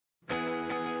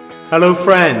Hello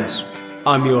friends,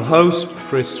 I'm your host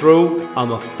Chris Thrall.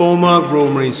 I'm a former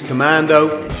Royal Marines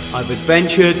Commando. I've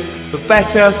adventured for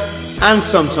better and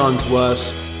sometimes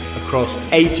worse across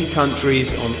 80 countries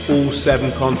on all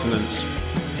 7 continents.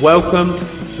 Welcome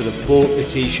to the Bought the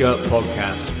T-Shirt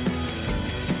podcast.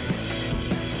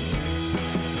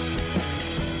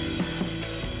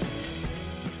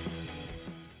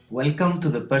 Welcome to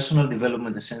the Personal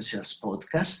Development Essentials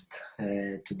podcast.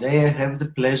 Today I have the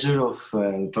pleasure of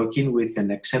talking with an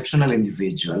exceptional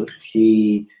individual.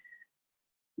 He's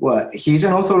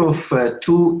an author of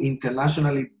 2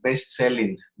 internationally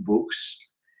best-selling books.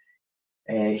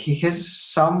 He has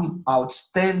some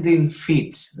outstanding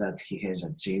feats that he has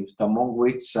achieved, among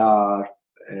which are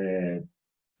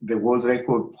the world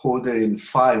record holder in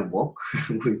firewalk,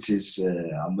 which is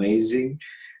amazing,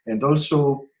 and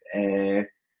also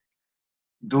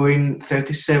doing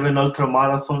 37 ultra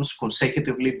marathons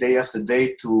consecutively day after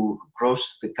day to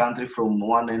cross the country from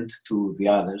one end to the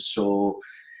other. So,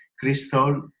 Chris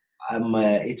Thrall,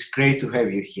 it's great to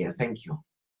have you here. Thank you.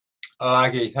 Oh,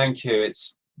 Aggie, thank you.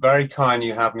 It's very kind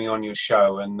you have me on your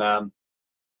show. And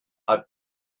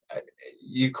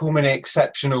you call me an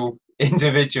exceptional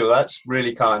individual. That's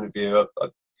really kind of you.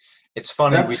 It's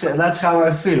funny. That's how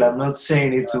I feel. I'm not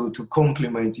saying it to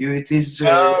compliment you. It is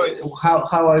how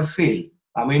I feel.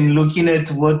 I mean, looking at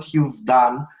what you've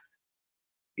done,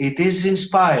 it is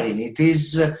inspiring. It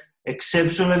is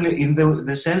exceptional in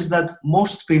the sense that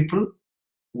most people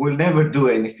will never do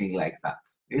anything like that,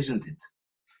 isn't it?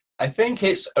 I think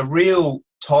it's a real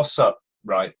toss-up,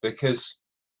 right? Because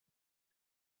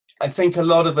I think a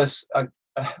lot of us,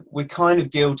 we're kind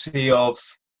of guilty of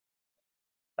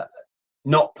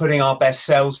not putting our best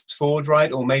selves forward,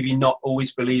 right? Or maybe not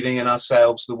always believing in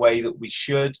ourselves the way that we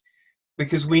should.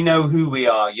 Because we know who we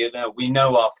are, we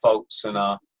know our faults and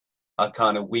our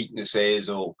kind of weaknesses,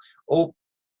 or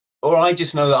I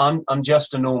just know that I'm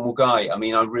just a normal guy. I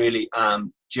mean, I really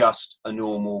am just a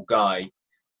normal guy.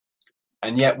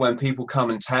 And yet when people come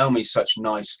and tell me such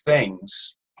nice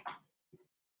things,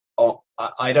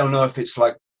 I don't know if it's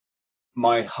like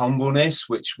my humbleness,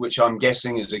 which I'm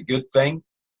guessing is a good thing,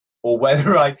 or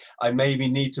whether I maybe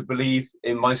need to believe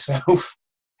in myself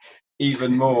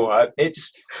even more.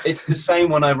 It's the same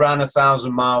when I ran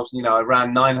 1,000 miles. I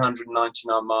ran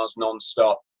 999 miles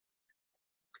non-stop,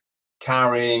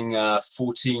 carrying a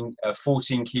 14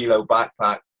 kilo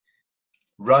backpack,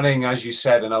 running, as you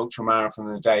said, an ultra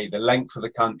marathon a day, the length of the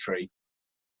country.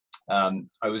 I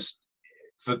was,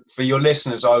 for your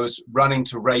listeners, I was running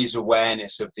to raise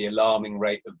awareness of the alarming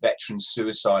rate of veteran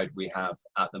suicide we have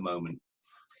at the moment.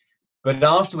 But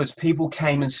afterwards, people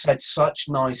came and said such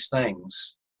nice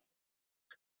things.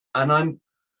 And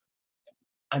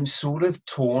I'm sort of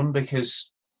torn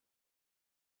because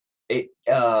I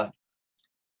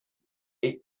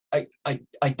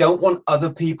don't want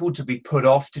other people to be put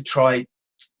off to try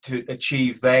to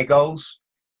achieve their goals,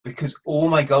 because all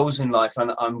my goals in life,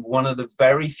 and I'm one of the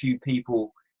very few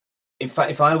people, in fact,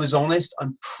 if I was honest,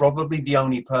 I'm probably the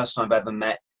only person I've ever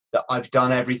met that I've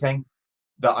done everything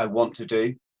that I want to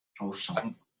do.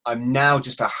 Awesome. I'm now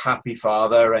just a happy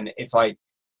father, and if I'm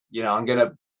going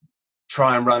to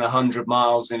try and run 100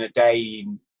 miles in a day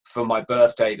for my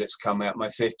birthday that's coming up, my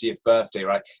 50th birthday,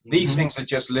 right? Mm-hmm. These things are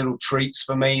just little treats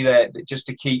for me, that just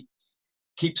to keep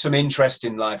some interest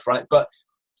in life, right? But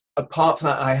apart from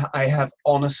that, I have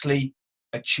honestly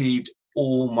achieved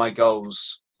all my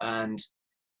goals, and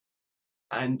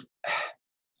I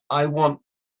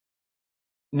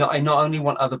not only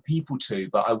want other people to,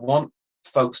 but I want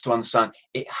folks to understand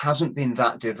it hasn't been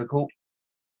that difficult.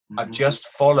 I've just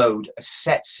followed a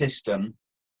set system.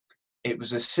 It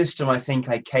was a system I think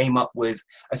I came up with.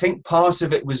 I think part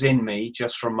of it was in me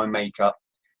just from my makeup.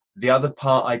 The other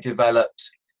part I developed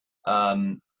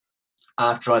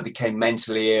after I became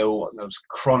mentally ill. I was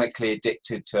chronically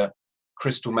addicted to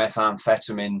crystal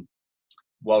methamphetamine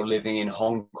while living in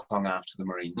Hong Kong after the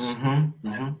Marines. Mm-hmm.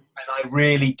 Mm-hmm. And I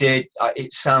really did.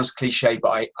 It sounds cliche,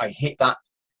 but I hit that,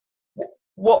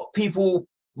 what people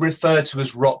refer to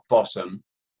as rock bottom,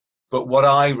 but what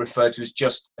I refer to as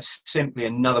just simply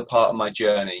another part of my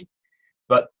journey.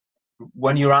 But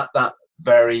when you're at that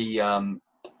very,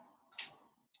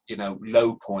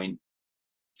 low point,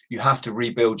 you have to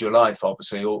rebuild your life,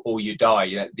 obviously, or you die.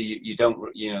 You don't.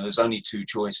 There's only 2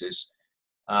 choices.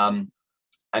 And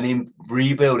in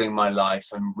rebuilding my life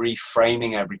and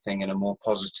reframing everything in a more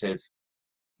positive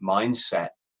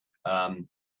mindset,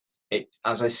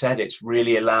 as I said, it's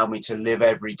really allowed me to live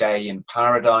every day in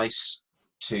paradise,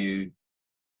 to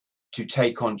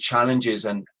take on challenges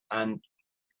and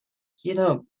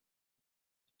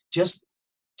just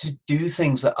to do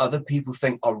things that other people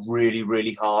think are really,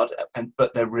 really hard,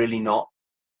 but they're really not.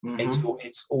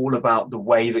 It's all about the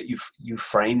way that you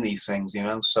frame these things, you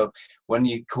know. So when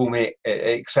you call me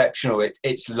exceptional,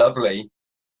 it's lovely.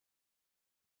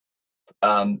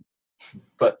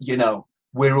 But you know,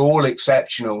 we're all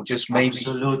exceptional. Just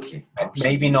Absolutely.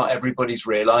 maybe not everybody's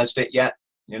realized it yet,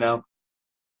 you know.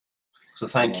 So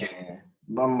thank you.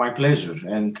 My pleasure.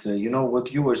 And you know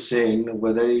what you were saying,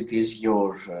 whether it is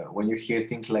your when you hear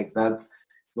things like that,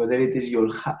 whether it is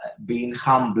your being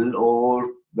humble or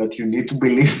that you need to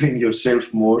believe in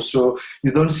yourself more. So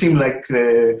you don't seem like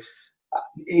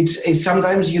it's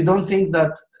sometimes you don't think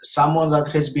that someone that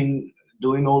has been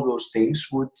doing all those things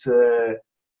would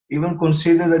even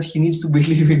consider that he needs to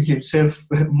believe in himself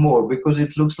more, because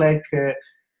it looks like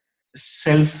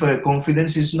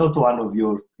self-confidence is not one of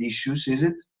your issues, is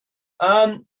it?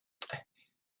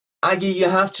 Aggie, you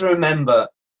have to remember,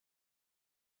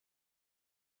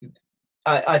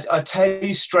 I tell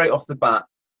you straight off the bat,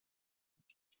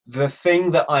 the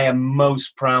thing that I am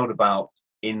most proud about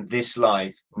in this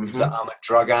life is that I'm a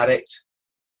drug addict.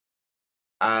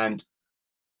 And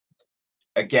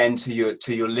again, to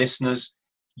your listeners,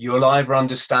 you'll either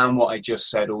understand what I just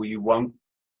said or you won't.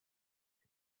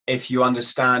 If you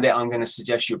understand it, I'm going to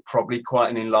suggest you're probably quite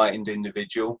an enlightened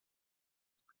individual.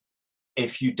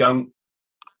 If you don't,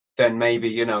 then maybe,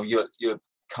 you know, you're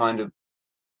kind of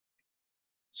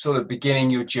sort of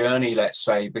beginning your journey, let's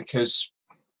say, because...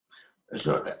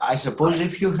 So I suppose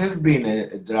if you have been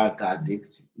a drug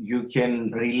addict, you can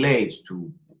relate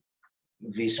to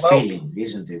this feeling,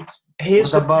 isn't it?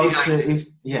 Here's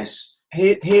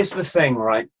Here's the thing,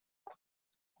 right?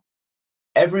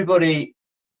 Everybody,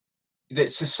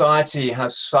 that society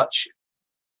has such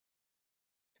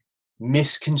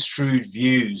misconstrued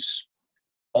views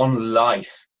on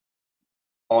life,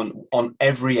 on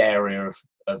every area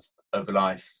of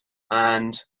life,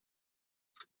 and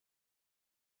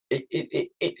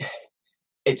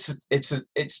it's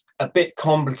a bit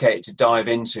complicated to dive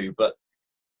into,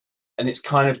 and it's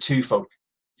kind of twofold.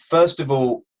 First of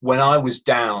all, when I was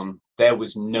down, there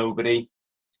was nobody.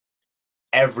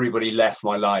 Everybody left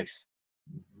my life.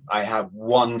 I have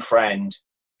one friend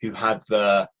who had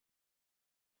the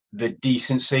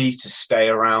decency to stay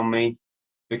around me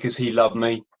because he loved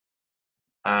me,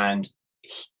 and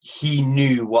he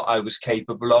knew what I was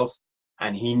capable of,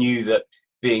 and he knew that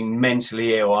being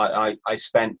mentally ill, I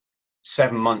spent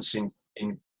 7 months in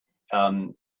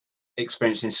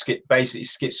experiencing basically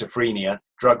schizophrenia,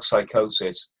 drug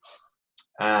psychosis,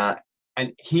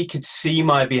 and he could see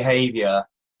my behavior,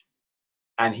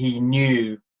 and he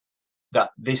knew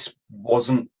that this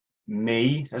wasn't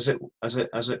me, as it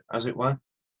were.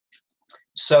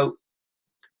 So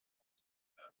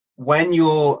when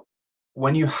you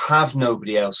have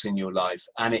nobody else in your life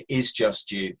and it is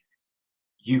just you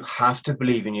have to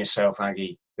believe in yourself,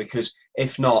 Aggie, because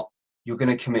if not, you're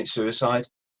going to commit suicide.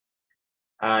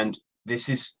 And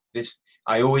this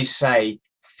I always say,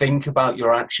 think about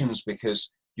your actions,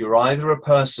 because you're either a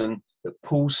person that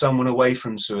pulls someone away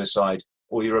from suicide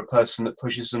or you're a person that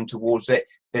pushes them towards it.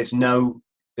 There's no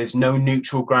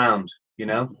neutral ground, you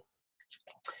know.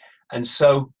 And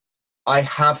so I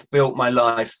have built my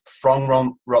life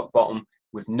from rock bottom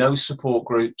with no support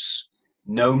groups,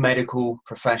 no medical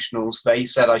professionals. They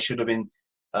said I should have been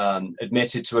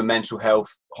admitted to a mental health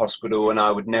hospital and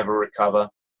I would never recover.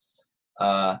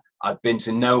 I've been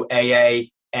to no AA,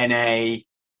 NA,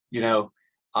 you know,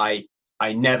 I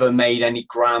never made any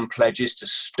grand pledges to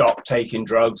stop taking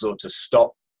drugs or to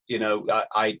stop, you know,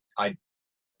 I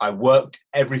worked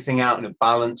everything out in a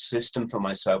balanced system for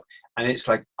myself, and it's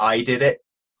like I did it.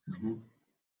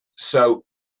 So,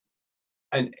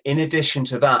 and in addition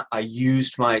to that, I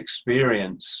used my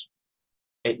experience.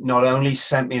 It not only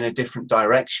sent me in a different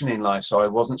direction in life, so I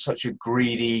wasn't such a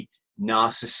greedy,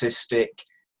 narcissistic,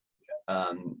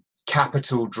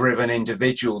 capital-driven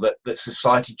individual that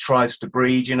society tries to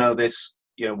breed. You know, this,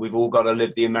 you know, we've all got to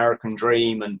live the American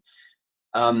dream, and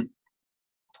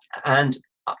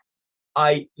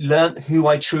I learned who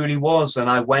I truly was, and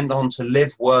I went on to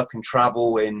live, work, and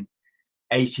travel in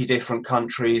 80 different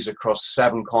countries across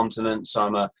 7 continents.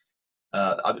 I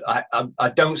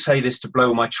don't say this to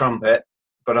blow my trumpet,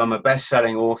 but I'm a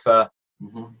best-selling author.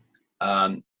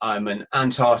 I'm an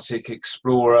Antarctic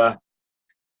explorer.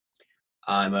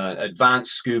 I'm an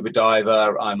advanced scuba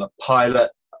diver. I'm a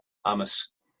pilot. I'm a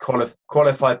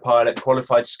qualified pilot,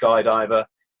 qualified skydiver.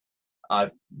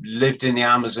 I've lived in the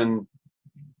Amazon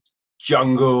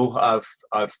jungle. I've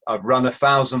run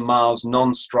 1,000 miles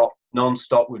non-stop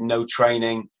with no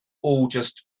training, all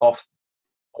just off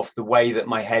the way that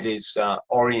my head is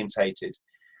orientated.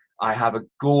 I have a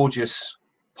gorgeous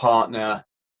partner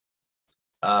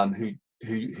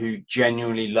who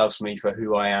genuinely loves me for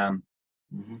who I am.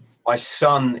 Mm-hmm. My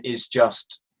son is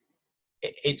just,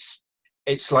 it's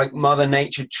like Mother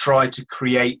Nature tried to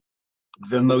create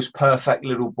the most perfect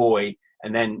little boy,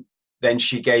 and then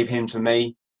she gave him to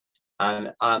me,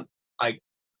 and I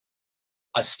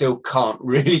still can't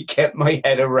really get my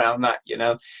head around that, you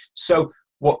know. So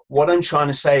what I'm trying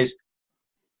to say is,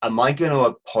 am I going to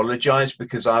apologize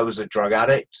because I was a drug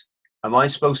addict? Am I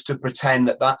supposed to pretend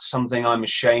that that's something I'm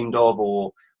ashamed of,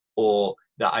 or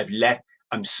that I've left?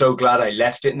 I'm so glad I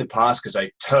left it in the past because I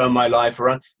turned my life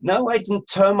around. No, I didn't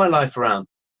turn my life around.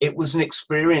 It was an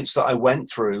experience that I went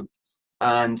through,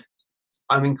 and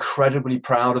I'm incredibly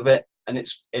proud of it. And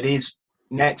it is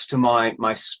next to my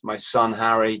son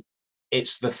Harry.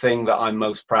 It's the thing that I'm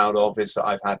most proud of, is that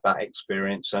I've had that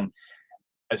experience. And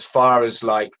as far as,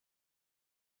 like,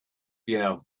 you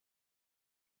know,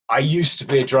 I used to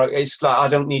be a drug. It's like I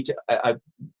don't need to.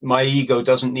 My ego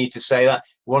doesn't need to say that.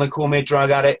 You want to call me a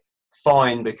drug addict?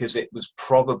 Fine, because it was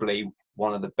probably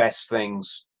one of the best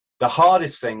things, the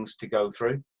hardest things to go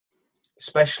through.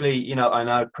 Especially, you know, and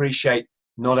I appreciate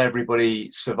not everybody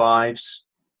survives.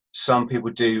 Some people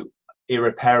do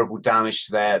irreparable damage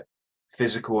to their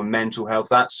physical and mental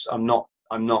health. I'm not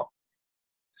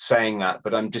saying that,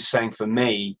 but I'm just saying for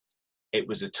me, it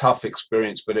was a tough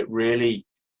experience, but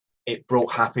it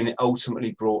brought happiness,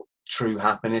 ultimately brought true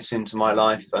happiness into my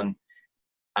life, and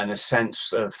a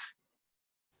sense of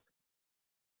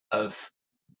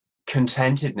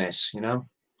contentedness, you know.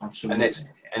 Absolutely.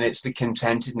 And it's the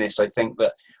contentedness, I think,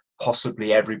 that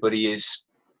possibly everybody is,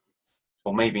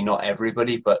 or maybe not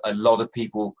everybody, but a lot of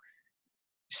people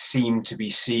seem to be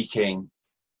seeking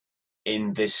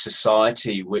in this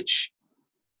society, which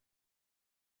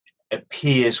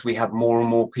appears we have more and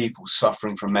more people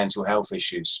suffering from mental health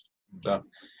issues. So,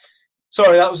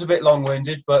 sorry, that was a bit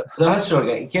long-winded, but that's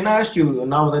okay. Can I ask you,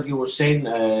 now that you were saying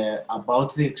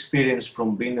about the experience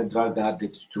from being a drug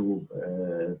addict to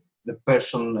the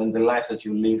person and the life that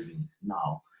you live in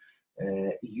now,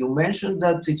 you mentioned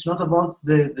that it's not about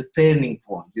the turning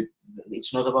point.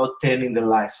 It's not about turning the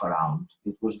life around.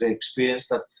 It was the experience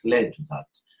that led to that.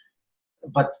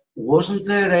 But wasn't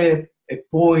there a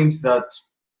point that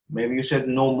maybe you said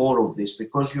no more of this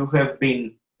because you have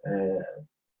been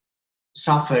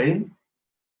suffering,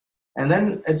 and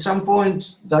then at some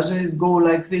point, doesn't it go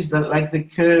like this, that like the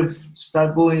curve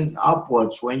start going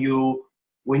upwards when you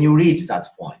reach that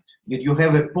point? Did you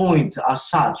have a point as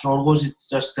such, or was it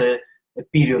just a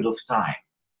period of time?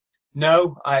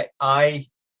 No, I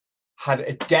had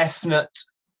a definite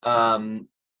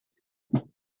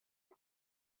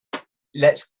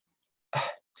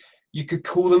you could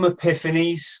call them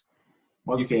epiphanies.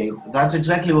 Okay, that's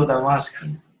exactly what I'm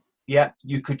asking. Yeah,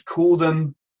 you could call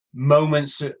them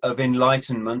moments of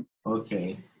enlightenment.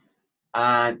 Okay.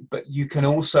 But you can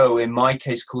also, in my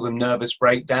case, call them nervous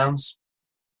breakdowns.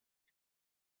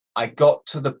 I got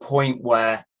to the point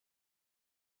where,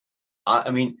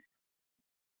 I mean,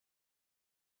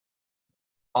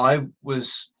 I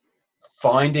was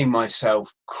finding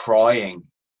myself crying,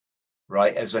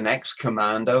 right, as an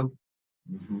ex-commando.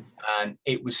 Mm-hmm. And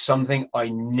it was something I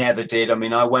never did. I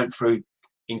mean, I went through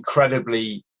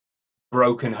incredibly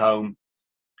broken home.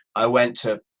 I went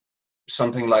to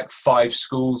something like 5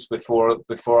 schools before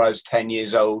I was 10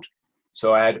 years old.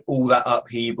 So I had all that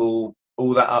upheaval.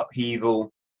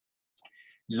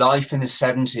 Life in the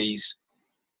 70s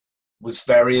was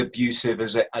very abusive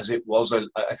as it was.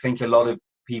 I think a lot of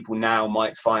people now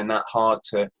might find that hard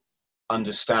to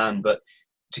understand. But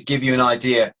to give you an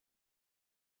idea,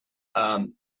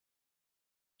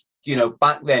 you know,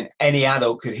 back then, any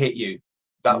adult could hit you.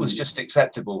 That was just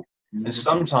acceptable. Mm-hmm. And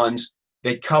sometimes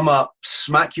they'd come up,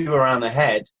 smack you around the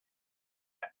head,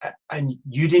 and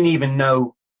you didn't even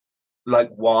know, like,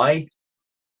 why.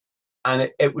 And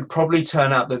it would probably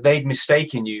turn out that they'd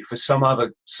mistaken you for some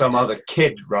other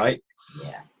kid, right?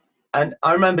 Yeah. And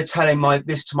I remember telling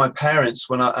this to my parents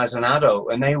as an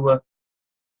adult, and they were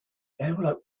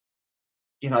like,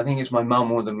 you know, I think it's my mum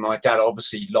more than my dad,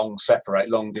 obviously long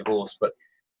divorce, but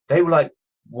they were like,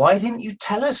 why didn't you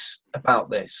tell us about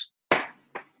this?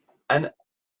 And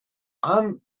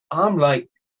I'm like,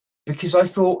 because I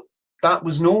thought that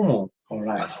was normal. All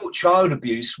right. I thought child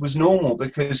abuse was normal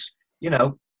because, you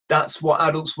know, that's what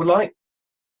adults were like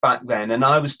back then. And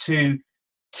I was too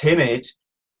timid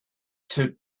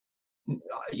to,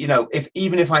 you know,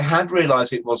 even if I had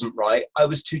realized it wasn't right, I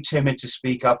was too timid to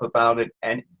speak up about it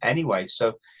anyway.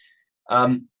 So,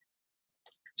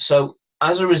 so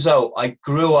as a result, I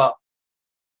grew up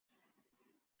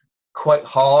quite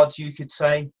hard, you could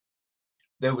say.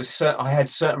 I had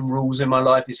certain rules in my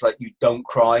life. It's like, you don't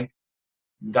cry.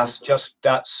 You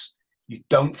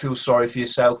don't feel sorry for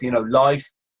yourself. You know, life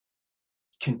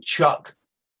can chuck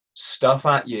stuff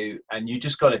at you, and you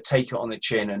just got to take it on the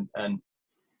chin. And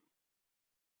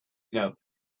you know,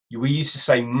 we used to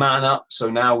say man up, so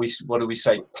now what do we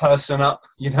say? Person up.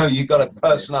 You know, you got to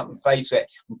person up and face it.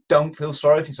 Don't feel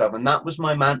sorry for yourself. And that was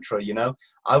my mantra. You know,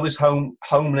 I was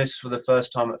homeless for the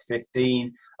first time at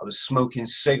 15. I was smoking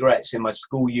cigarettes in my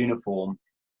school uniform,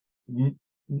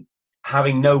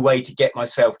 having no way to get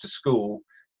myself to school.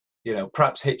 You know,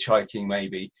 perhaps hitchhiking,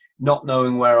 maybe, not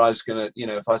knowing where I was gonna, you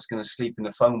know, if I was gonna sleep in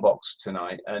the phone box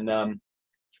tonight.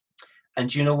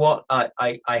 And you know what? I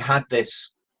had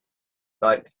this,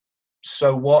 like,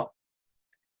 so what?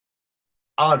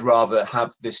 I'd rather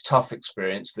have this tough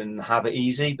experience than have it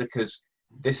easy, because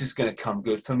this is going to come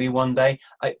good for me one day.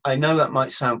 I know that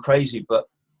might sound crazy, but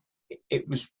it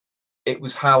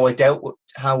was how I dealt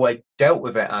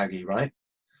with it, Aggie, right?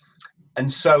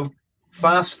 And so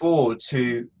fast forward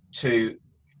to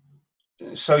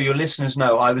so your listeners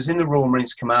know, I was in the Royal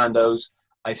Marines Commandos.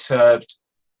 I served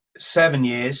 7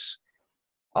 years.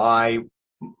 I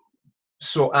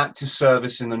saw active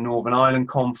service in the Northern Ireland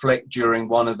conflict during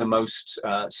one of the most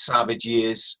savage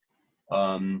years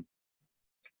on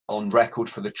record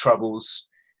for the Troubles.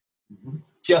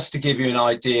 Just to give you an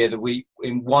idea, that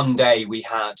in one day we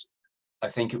had, I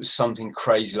think it was something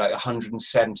crazy like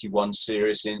 171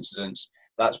 serious incidents.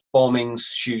 That's bombings,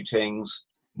 shootings,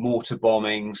 mortar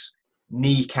bombings,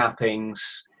 kneecappings,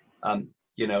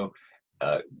 you know,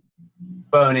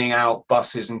 burning out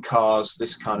buses and cars,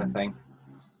 this kind of thing.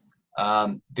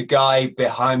 The guy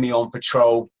behind me on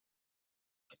patrol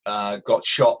got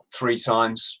shot 3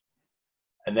 times,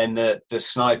 and then the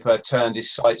sniper turned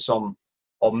his sights on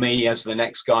me as the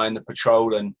next guy in the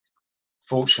patrol, and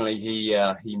fortunately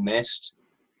he missed.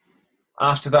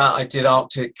 After that, I did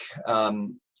Arctic.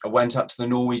 I went up to the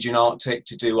Norwegian Arctic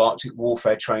to do Arctic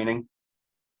warfare training,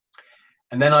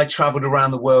 and then I travelled around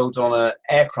the world on an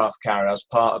aircraft carrier as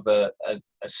part of a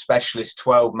specialist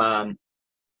 12-man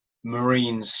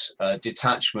Marines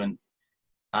detachment.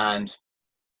 And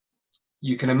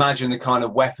you can imagine the kind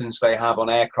of weapons they have on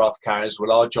aircraft carriers.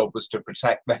 Well, our job was to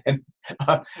protect them.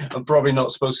 I'm probably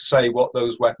not supposed to say what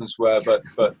those weapons were,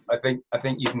 but I think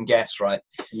you can guess, right?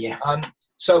 Yeah.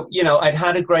 So, you know, I'd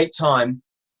had a great time,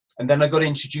 and then I got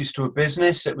introduced to a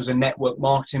business. It was a network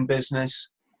marketing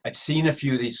business. I'd seen a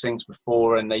few of these things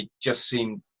before, and they just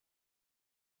seemed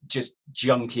just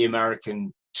junky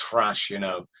American trash, you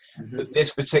know. But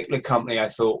this particular company, I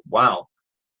thought, wow.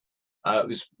 It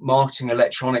was marketing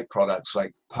electronic products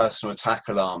like personal attack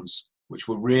alarms, which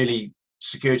were really,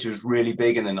 security was really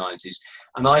big in the 90s.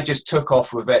 And I just took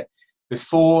off with it.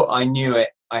 Before I knew it,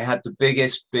 I had the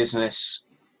biggest business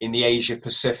in the Asia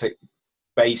Pacific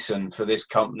basin for this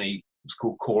company. It was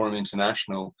called Quorum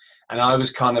International. And I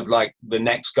was kind of like the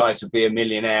next guy to be a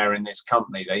millionaire in this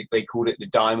company. They called it the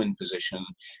diamond position.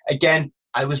 Again,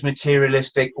 I was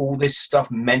materialistic. All this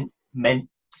stuff meant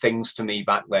things to me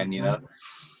back then, you know.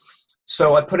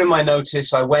 So I put in my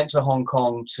notice. I went to Hong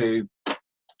Kong to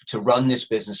run this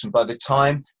business. And by the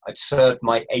time I'd served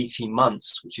my 18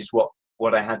 months, which is what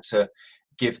I had to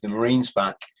give the Marines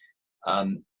back,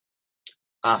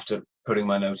 after putting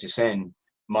my notice in,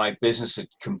 my business had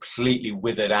completely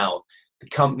withered out. The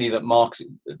company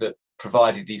that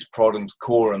provided these products,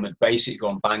 Quorum, had basically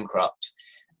gone bankrupt,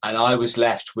 and I was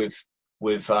left with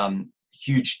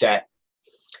huge debt.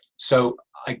 So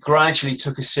I gradually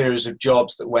took a series of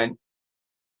jobs that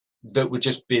were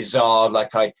just bizarre.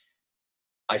 Like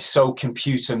I sold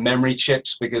computer memory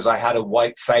chips because I had a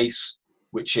white face,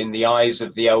 which in the eyes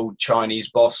of the old Chinese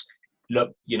boss,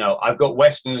 look, you know, I've got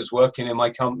Westerners working in my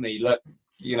company. Look,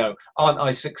 you know, aren't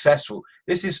I successful?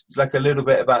 This is like a little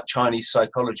bit about Chinese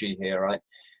psychology here, right?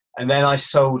 And then I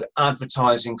sold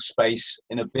advertising space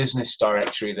in a business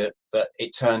directory that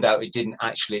it turned out it didn't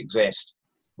actually exist.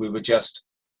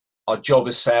 Our job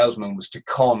as salesmen was to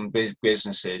con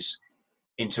businesses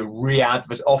into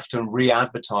often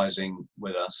re-advertising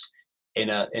with us in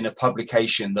a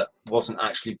publication that wasn't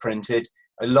actually printed.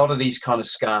 A lot of these kind of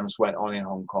scams went on in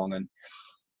Hong Kong,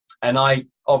 and I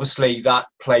obviously that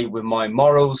played with my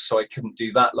morals, so I couldn't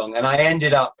do that long. And I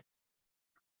ended up,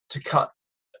 to cut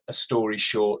a story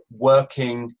short,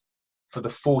 working for the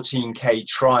 14K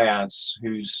Triads,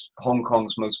 who's Hong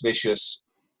Kong's most vicious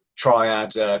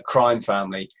triad crime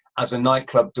family, as a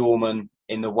nightclub doorman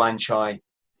in the Wan Chai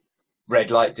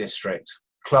red light district,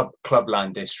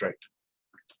 Clubland district.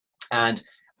 And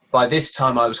by this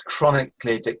time I was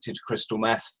chronically addicted to crystal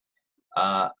meth.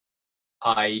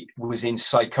 I was in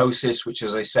psychosis, which,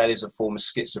 as I said, is a form of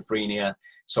schizophrenia.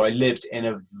 So I lived in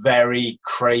a very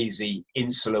crazy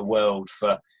insular world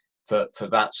for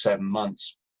that 7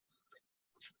 months.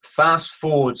 Fast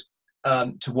forward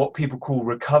to what people call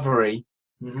recovery,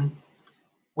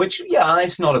 which, yeah,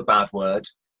 it's not a bad word.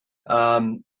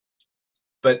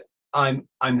 But I'm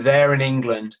there in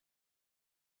England.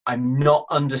 I'm not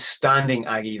understanding,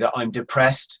 Aggie, that I'm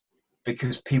depressed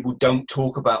because people don't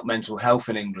talk about mental health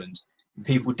in England.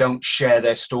 People don't share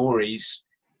their stories.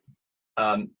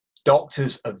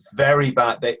 Doctors are very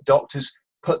bad. Doctors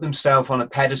put themselves on a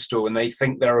pedestal and they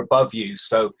think they're above you,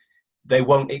 so they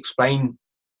won't explain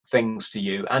things to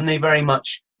you, and they very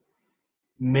much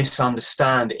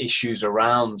misunderstand issues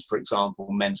around, for example,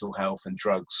 mental health and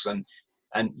drugs, and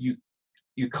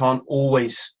you can't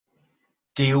always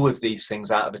deal with these things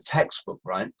out of a textbook,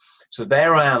 right? So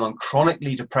there I am. I'm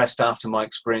chronically depressed after my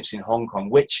experience in Hong Kong,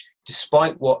 which,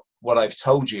 despite what I've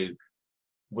told you,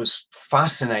 was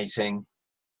fascinating.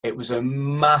 It was a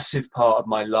massive part of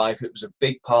my life. It was a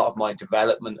big part of my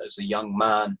development as a young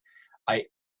man. I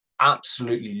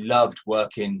absolutely loved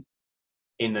working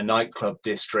in the nightclub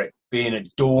district, being a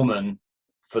doorman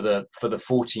for the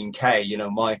 14K. You know,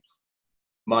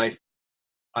 I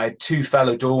had two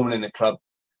fellow doormen in the club.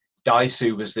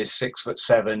 Daisu was this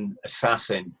 6'7"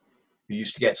 assassin who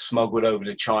used to get smuggled over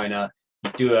to China.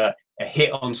 He'd do a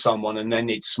hit on someone and then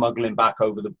he'd smuggle him back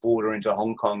over the border into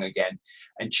Hong Kong again.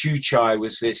 And Chu Chai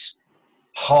was this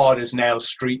hard as nails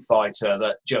street fighter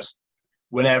that just,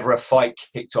 whenever a fight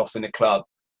kicked off in the club,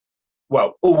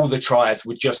 well, all the triads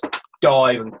would just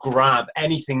dive and grab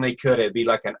anything they could. It'd be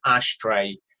like an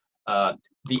ashtray,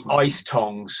 the ice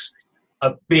tongs,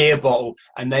 a beer bottle,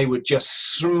 and they would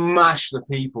just smash the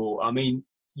people. I mean,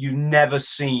 you never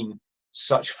seen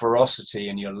such ferocity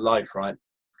in your life, right?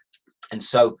 And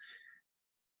so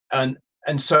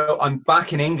I'm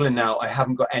back in England now. I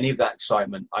haven't got any of that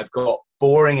excitement. I've got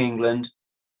boring England,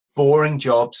 boring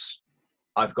jobs.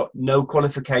 I've got no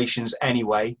qualifications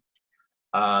anyway.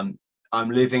 I'm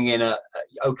living in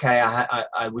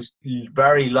I was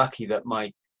very lucky that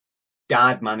my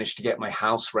dad managed to get my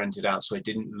house rented out so I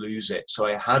didn't lose it. So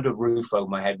I had a roof over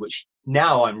my head, which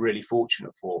now I'm really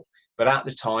fortunate for. But at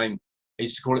the time, I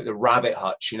used to call it the rabbit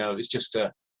hutch. You know, it's just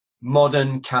a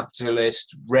modern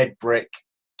capitalist red brick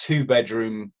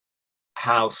 2-bedroom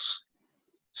house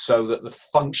so that the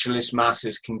functionalist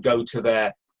masses can go to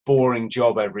their boring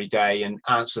job every day and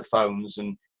answer phones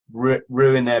and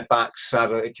ruin their backs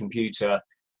sat at a computer,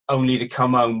 only to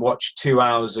come home, watch 2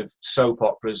 hours of soap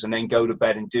operas and then go to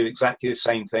bed and do exactly the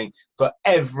same thing for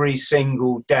every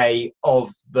single day of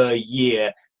the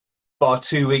year, bar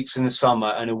 2 weeks in the summer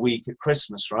and a week at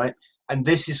Christmas, right? And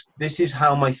this is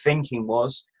how my thinking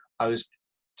was. I was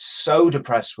so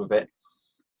depressed with it.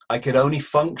 I could only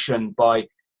function by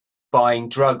buying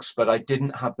drugs, but I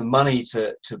didn't have the money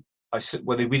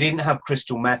we didn't have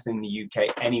crystal meth in the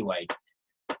UK anyway.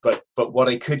 But what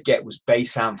I could get was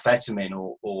base amphetamine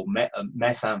or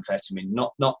methamphetamine,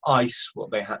 not ice, what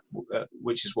they have,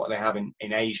 which is what they have in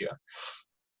Asia.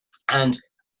 And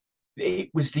it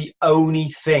was the only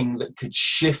thing that could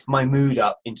shift my mood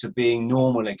up into being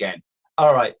normal again.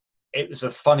 All right, it was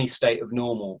a funny state of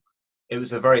normal. It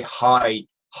was a very high,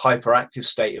 hyperactive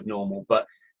state of normal. But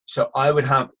so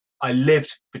I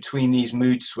lived between these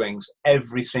mood swings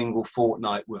every single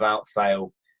fortnight without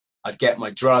fail. I'd get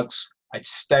my drugs. I'd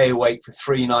stay awake for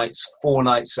 3 nights, 4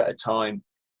 nights at a time,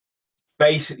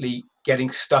 basically getting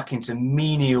stuck into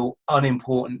menial,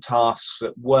 unimportant tasks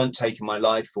that weren't taking my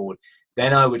life forward.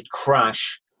 Then I would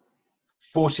crash.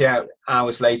 48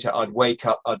 hours later, I'd wake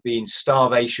up. I'd be in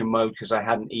starvation mode because I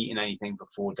hadn't eaten anything for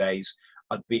 4 days.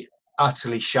 I'd be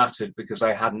utterly shattered because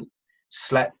I hadn't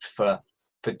slept for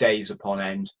days upon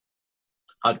end.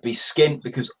 I'd be skint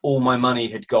because all my money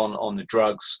had gone on the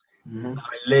drugs. Mm-hmm.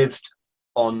 I lived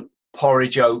on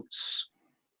porridge oats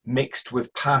mixed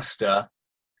with pasta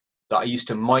that I used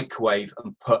to microwave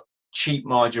and put cheap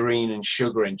margarine and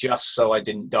sugar in just so I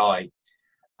didn't die.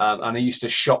 And I used to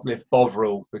shoplift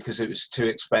Bovril because it was too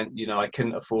expensive. You know, I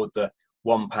couldn't afford the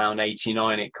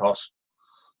 £1.89 it cost.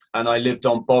 And I lived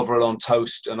on Bovril on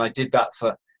toast, and I did that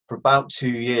for about 2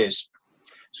 years.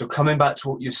 So coming back to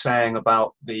what you're saying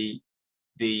about the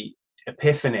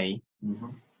epiphany, mm-hmm.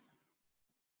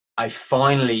 I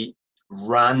finally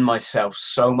ran myself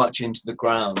so much into the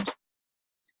ground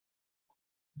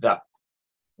that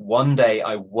one day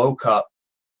I woke up,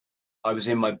 I was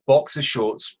in my boxer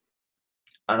shorts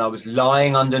and I was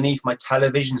lying underneath my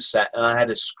television set and I had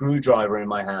a screwdriver in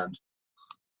my hand.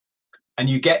 And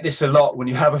you get this a lot when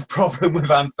you have a problem with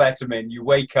amphetamine. You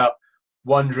wake up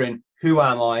wondering, who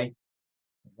am I?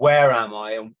 Where am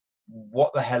I? And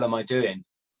what the hell am I doing?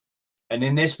 And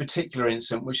in this particular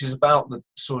incident, which is about the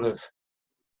sort of,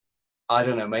 I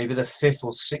don't know, maybe the 5th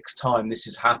or 6th time this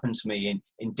has happened to me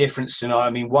in different scenarios.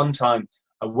 I mean, one time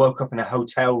I woke up in a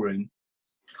hotel room.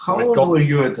 How old were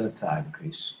you at that time,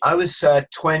 Chris? I was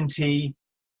 26.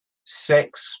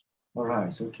 All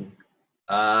right, okay.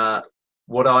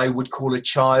 What I would call a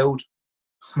child.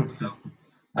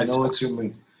 I know what you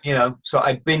mean. You know, so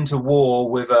I'd been to war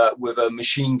with a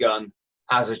machine gun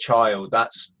as a child.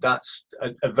 That's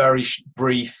a very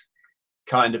brief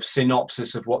kind of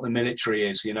synopsis of what the military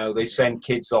is. You know, they send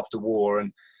kids off to war,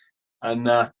 and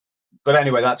but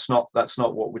anyway, that's not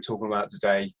what we're talking about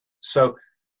today. So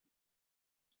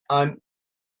I'm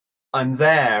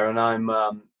there, and I'm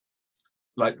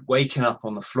like waking up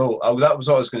on the floor. Oh, that was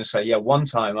what I was going to say. Yeah, one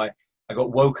time I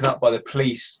got woken up by the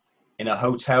police in a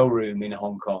hotel room in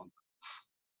Hong Kong,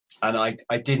 and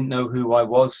I didn't know who I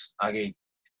was, Aggie.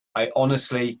 I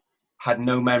honestly had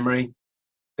no memory.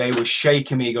 They were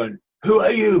shaking me, going, "Who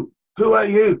are you? Who are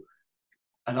you?"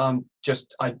 And I'm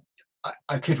just, I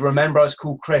could remember I was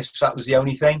called Chris. That was the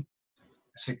only thing.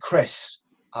 I said, "Chris,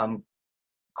 I'm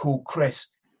called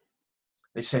Chris."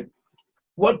 They said,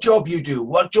 "What job you do?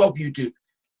 What job you do?"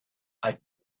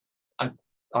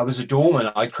 I was a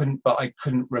doorman. I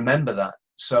couldn't remember that.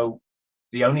 So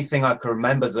the only thing I could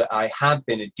remember that I had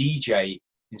been a DJ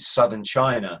in southern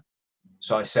China.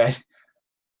 So I said,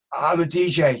 "I'm a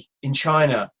DJ in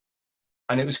China."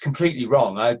 And it was completely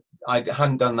wrong. I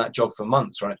hadn't done that job for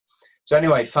months, right? So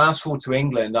anyway, fast forward to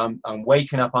England, I'm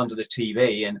waking up under the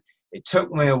TV, and it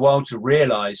took me a while to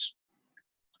realize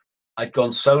I'd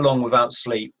gone so long without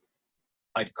sleep.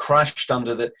 I'd crashed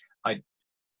under the,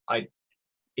 I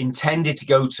intended to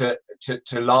go to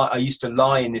lie. I used to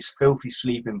lie in this filthy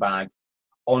sleeping bag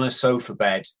on a sofa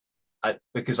bed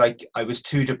because I was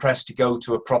too depressed to go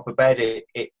to a proper bed.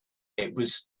 It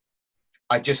was,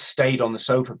 I just stayed on the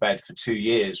sofa bed for 2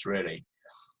 years, really.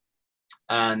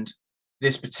 And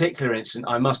this particular incident,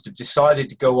 I must have decided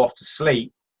to go off to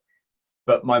sleep,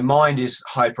 but my mind is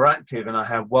hyperactive, and I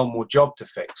have one more job to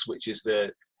fix, which is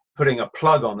putting a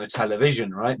plug on the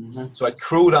television, right? Mm-hmm. So I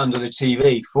crawled under the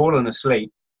TV, fallen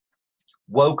asleep,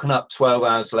 woken up 12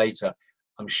 hours later.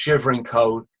 I'm shivering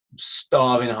cold, I'm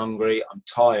starving hungry, I'm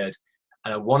tired,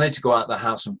 and I wanted to go out the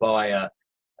house and buy a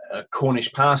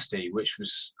Cornish pasty, which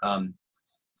was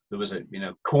there was a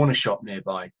corner shop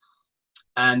nearby,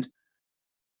 and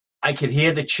I could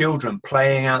hear the children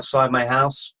playing outside my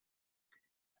house.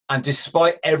 And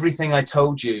despite everything I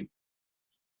told you,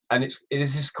 and this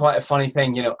is quite a funny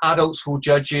thing, adults will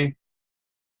judge you.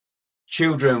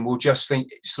 Children will just think,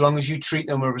 as long as you treat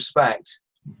them with respect,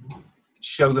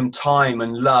 show them time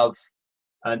and love,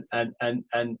 and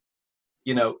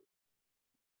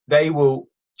they will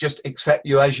just accept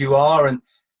you as you are. And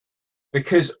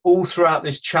because all throughout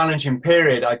this challenging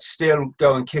period, I'd still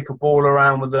go and kick a ball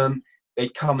around with them.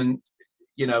 They'd come and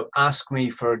ask me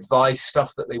for advice,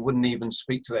 stuff that they wouldn't even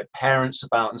speak to their parents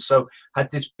about. And so had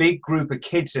this big group of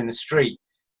kids in the street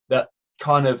that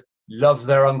kind of loved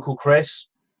their Uncle Chris.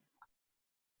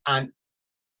 And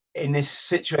in this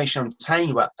situation I'm telling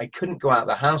you about, I couldn't go out of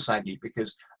the house, Aggie,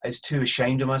 because I was too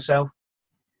ashamed of myself.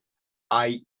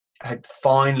 I had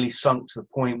finally sunk to the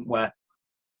point where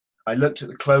I looked at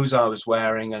the clothes I was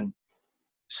wearing, and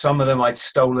some of them I'd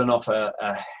stolen off a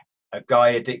guy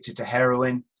addicted to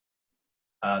heroin.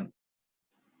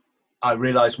 I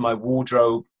realized my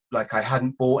wardrobe, like I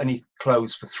hadn't bought any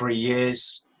clothes for 3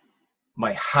 years.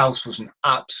 My house was an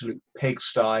absolute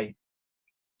pigsty.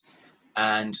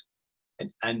 And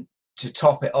to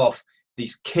top it off,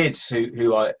 these kids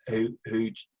who I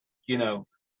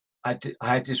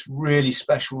had this really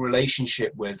special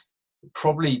relationship with,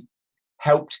 probably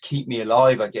helped keep me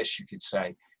alive, I guess you could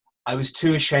say. I was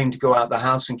too ashamed to go out the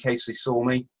house in case they saw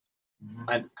me.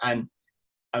 Mm-hmm.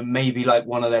 And maybe like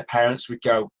one of their parents would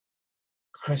go,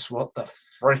 "Chris, what the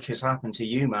frick has happened to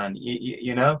you, man?"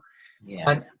 You know?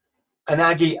 Yeah. And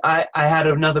Aggie, I had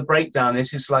another breakdown.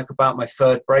 This is like about my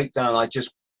third breakdown. I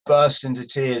just burst into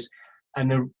tears.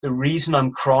 And the reason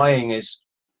I'm crying is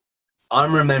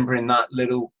I'm remembering that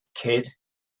little kid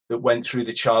that went through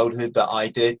the childhood that I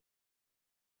did.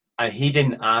 And he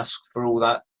didn't ask for all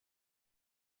that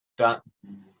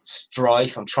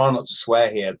strife. I'm trying not to swear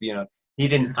here, but, he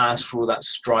didn't ask for all that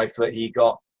strife that he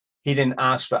got. He didn't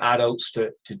ask for adults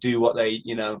to do what they,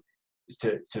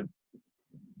 to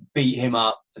beat him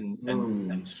up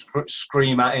and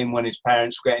scream at him when his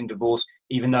parents were getting divorced,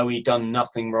 even though he'd done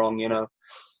nothing wrong,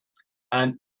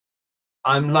 And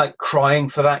I'm like crying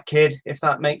for that kid, if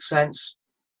that makes sense.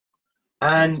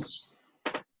 And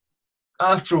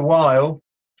after a while,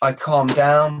 I calmed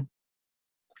down,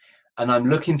 and I'm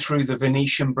looking through the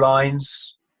Venetian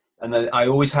blinds, and I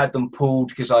always had them pulled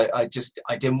because I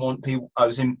didn't want people. I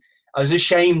was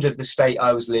ashamed of the state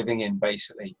I was living in,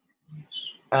 basically.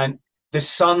 And the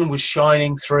sun was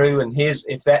shining through, and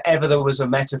if there was a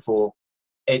metaphor,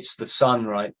 it's the sun,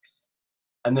 right?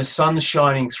 And the sun's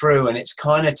shining through, and it's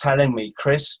kind of telling me,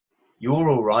 Chris, you're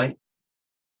all right.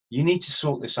 You need to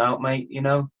sort this out, mate,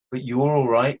 but you're all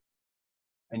right.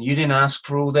 And you didn't ask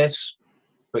for all this,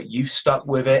 but you stuck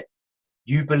with it.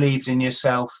 You believed in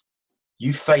yourself.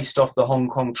 You faced off the Hong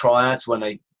Kong triads when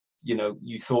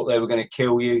you thought they were going to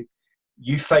kill you.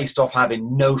 You faced off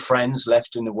having no friends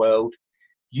left in the world.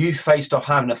 You faced off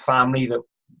having a family that,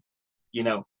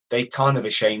 they kind of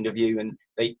ashamed of you, and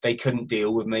they couldn't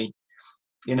deal with me,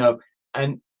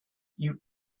 and you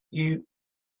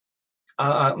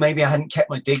maybe I hadn't kept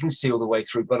my dignity all the way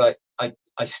through, but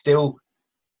I still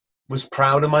was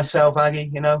proud of myself,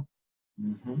 Aggie,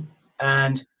 Mm-hmm.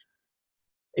 And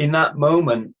in that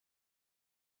moment,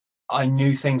 I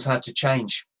knew things had to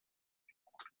change.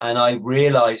 And I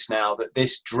realized now that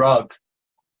this drug,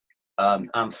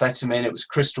 amphetamine, it was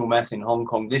crystal meth in Hong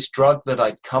Kong, this drug that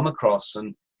I'd come across,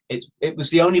 and it was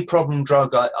the only problem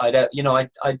drug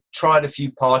I tried a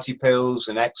few party pills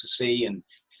and ecstasy and,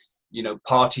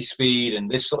 party speed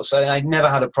and this sort of stuff. I'd never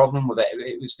had a problem with it.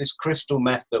 It was this crystal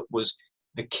meth that was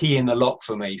the key in the lock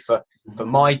for me. For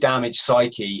my damaged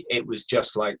psyche, it was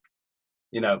just like,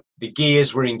 the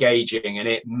gears were engaging, and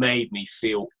it made me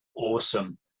feel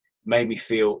awesome, made me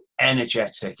feel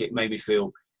energetic, it made me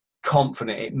feel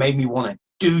confident, it made me want to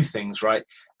do things, right?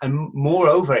 And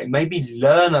moreover, it made me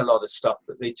learn a lot of stuff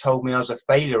that they told me I was a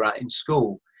failure at in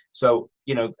school. So,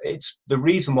 it's the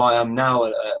reason why I'm now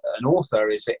an author,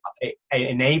 is it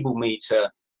enabled me to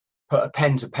put a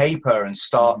pen to paper and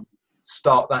start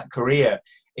that career.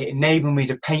 It enabled me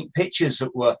to paint pictures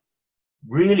that were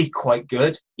really quite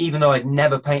good, even though I'd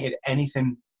never painted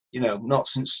anything, not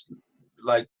since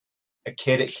like a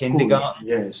kid at School, kindergarten.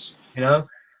 yes.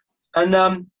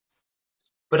 And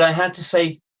but I had to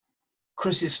say,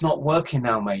 Chris, it's not working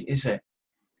now, mate, is it?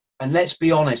 And let's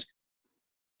be honest,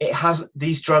 it hasn't.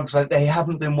 These drugs, they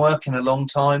haven't been working a long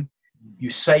time. You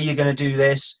say you're going to do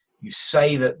this, you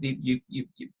say that you're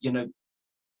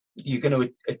going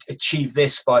to achieve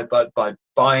this by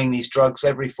buying these drugs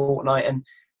every fortnight,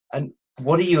 and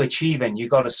what are you achieving?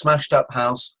 You've got a smashed up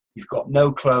house, you've got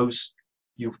no clothes,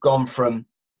 you've gone from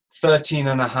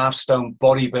 13.5 stone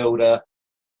bodybuilder.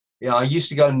 I used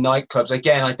to go in nightclubs.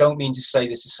 Again, I don't mean to say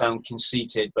this to sound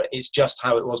conceited, but it's just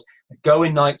how it was. I'd go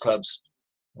in nightclubs,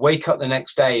 wake up the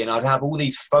next day, and I'd have all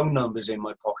these phone numbers in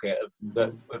my pocket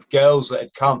of girls that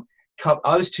had come.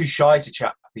 I was too shy to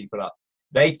chat people up.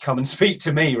 They'd come and speak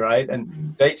to me, right?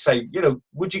 And they'd say,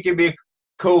 would you give me a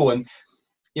call? And,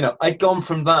 I'd gone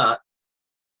from that,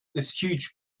 this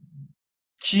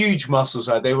huge muscles.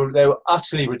 They were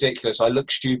utterly ridiculous. I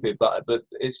looked stupid, but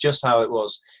it's just how it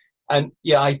was. And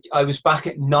yeah, I was back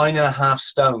at 9.5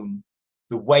 stone,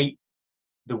 the weight,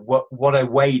 what I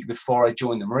weighed before I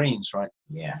joined the Marines, right?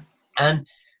 Yeah. And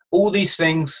all these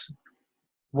things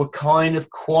were kind of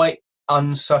quite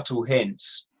unsubtle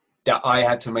hints that I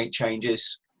had to make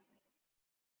changes.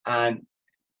 And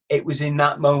it was in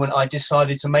that moment I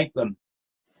decided to make them.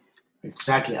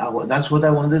 Exactly. That's what I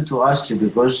wanted to ask you,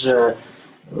 because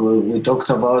we talked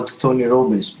about Tony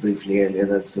Robbins briefly earlier.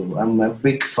 That I'm a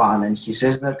big fan, and he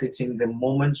says that it's in the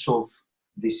moments of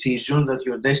decision that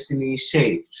your destiny is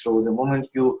shaped. So the moment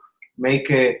you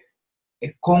make a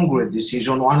concrete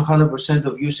decision, 100%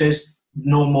 of you says,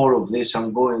 no more of this,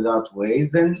 I'm going that way,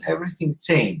 then everything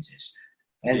changes.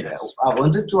 And yes. I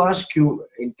wanted to ask you,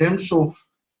 in terms of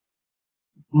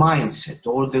mindset,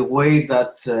 or the way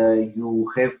that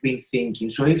you have been thinking.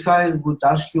 So if I would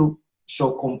ask you,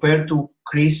 so compared to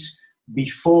Chris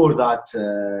before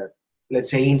that,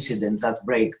 let's say, incident, that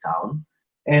breakdown,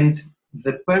 and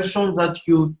the person that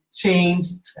you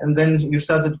changed and then you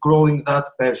started growing that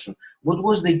person, what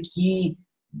was the key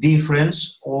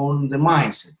difference on the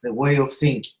mindset, the way of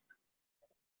thinking?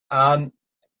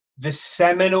 The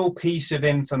seminal piece of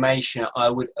information I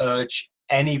would urge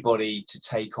anybody to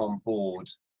take on board,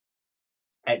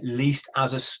 at least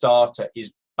as a starter,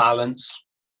 is balance.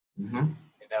 Mm-hmm.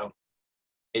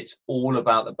 It's all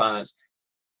about the balance.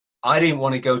 I didn't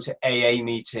want to go to AA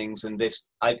meetings and this.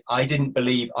 I didn't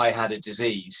believe I had a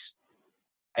disease.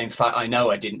 In fact, I know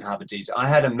I didn't have a disease. I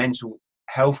had a mental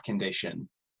health condition,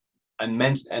 and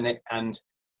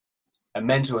a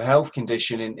mental health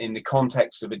condition in the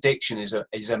context of addiction is a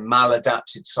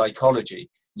maladapted psychology.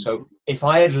 So if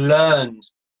I had learned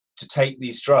to take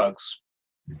these drugs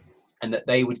and that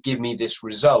they would give me this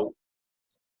result,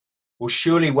 well,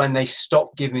 surely when they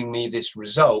stopped giving me this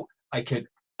result, I could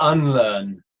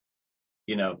unlearn,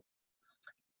 you know.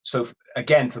 So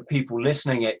again, for people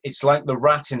listening, it's like the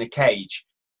rat in a cage.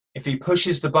 If he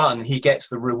pushes the button, he gets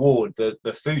the reward,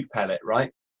 the food pellet,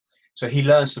 right? So he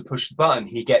learns to push the button,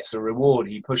 he gets a reward.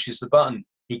 He pushes the button,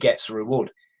 he gets a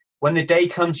reward. When the day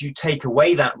comes you take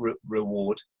away that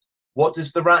reward, what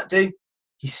does the rat do?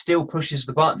 He still pushes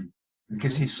the button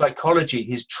because his psychology,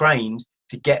 he's trained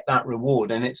to get that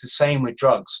reward. And it's the same with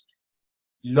drugs.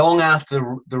 Long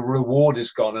after the reward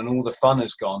is gone and all the fun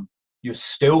is gone, you're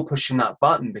still pushing that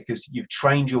button because you've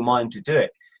trained your mind to do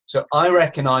it. So I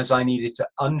recognized I needed to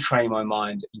untrain my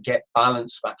mind and get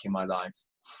balance back in my life.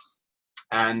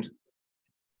 And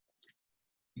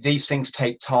these things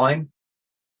take time.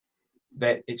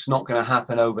 That it's not going to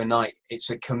happen overnight. It's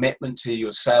a commitment to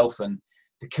yourself, and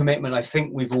the commitment I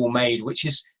think we've all made, which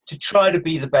is to try to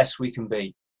be the best we can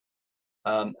be,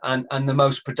 and the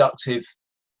most productive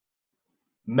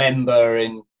member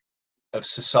of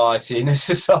society, in a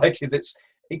society that's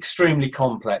extremely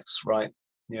complex, right?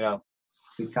 You know,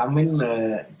 becoming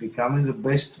the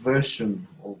best version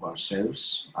of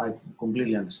ourselves. I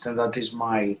completely understand. That is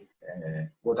my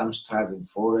what I'm striving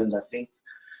for, and I think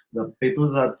the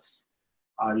people that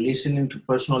are listening to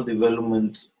personal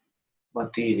development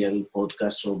material,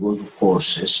 podcasts, or go to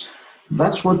courses,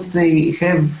 that's what they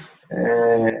have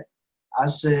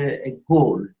as a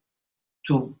goal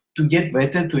to get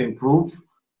better, to improve.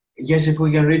 Yes, if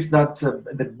we can reach that,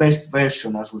 the best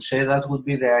version, as we say, that would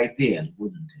be the ideal,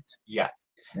 wouldn't it? Yeah.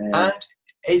 And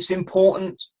it's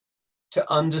important to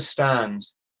understand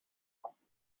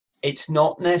it's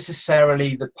not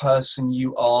necessarily the person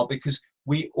you are, because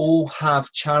we all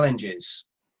have challenges.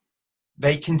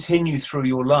 They continue through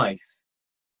your life.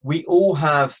 We all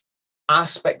have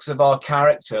aspects of our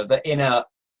character that in an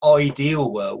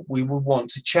ideal world we would want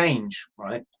to change,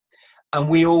 right? And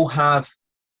we all have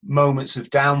moments of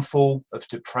downfall, of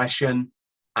depression,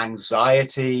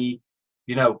 anxiety.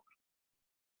 You know,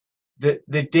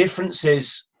 the difference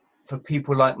is for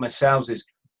people like myself is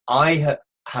I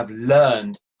have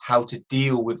learned how to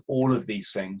deal with all of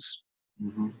these things.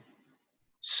 Mm-hmm.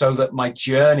 So that my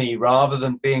journey, rather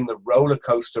than being the roller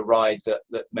coaster ride that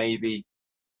maybe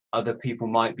other people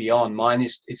might be on, mine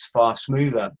is far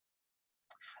smoother.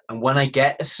 And when I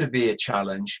get a severe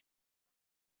challenge,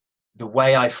 the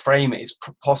way I frame it is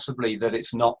possibly that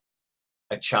it's not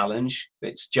a challenge.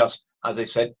 It's just, as I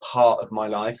said, part of my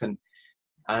life.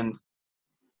 And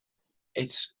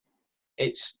it's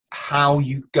how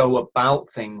you go about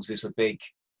things is a big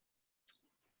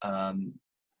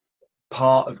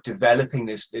part of developing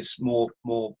this more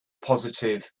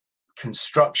positive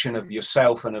construction of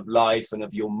yourself and of life and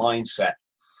of your mindset.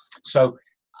 So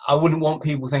I wouldn't want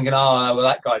people thinking, oh, well,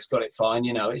 that guy's got it fine.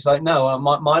 You know, it's like, no,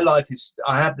 my life is,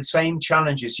 I have the same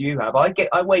challenges you have.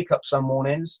 I wake up some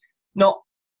mornings,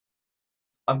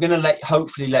 I'm going to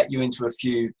hopefully let you into a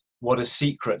few what are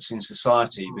secrets in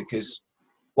society, because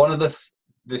one of the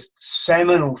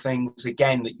seminal things,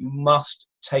 again, that you must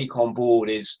take on board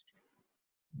is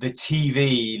the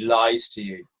TV lies to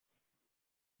you.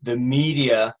 The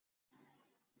media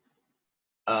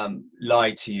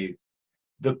lie to you.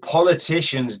 The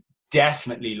politicians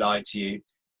definitely lie to you.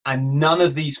 And none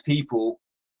of these people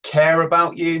care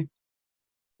about you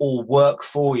or work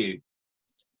for you.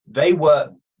 They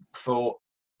work for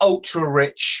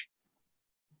ultra-rich,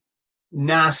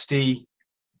 nasty,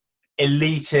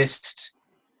 elitist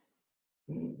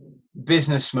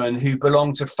businessmen who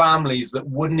belong to families that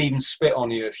wouldn't even spit on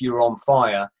you if you were on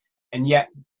fire. And yet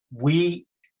we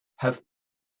have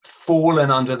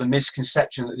fallen under the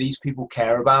misconception that these people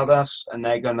care about us and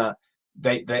they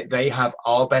have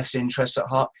our best interests at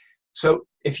heart. So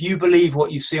if you believe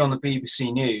what you see on the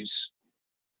BBC News,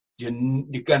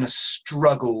 you're going to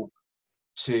struggle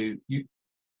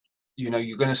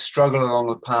you're going to struggle along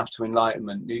the path to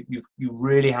enlightenment. You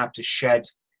really have to shed.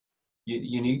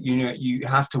 You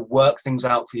have to work things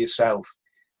out for yourself.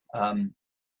 I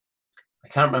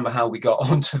can't remember how we got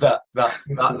onto that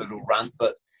little rant,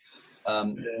 but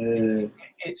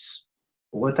it's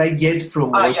what I get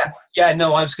from.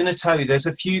 No, I was going to tell you. There's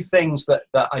a few things that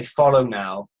I follow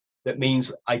now. That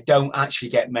means I don't actually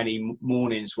get many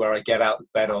mornings where I get out of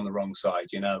bed on the wrong side.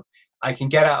 You know, I can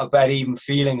get out of bed even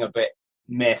feeling a bit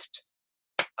miffed,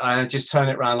 and I just turn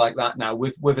it around like that now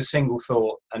with a single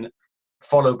thought and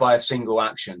followed by a single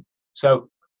action. So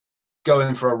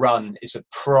going for a run is a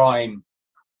prime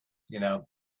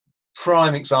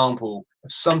example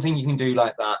of something you can do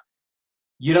like that.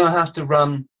 You don't have to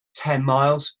run 10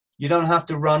 miles. You don't have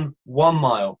to run 1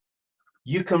 mile.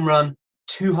 You can run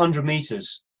 200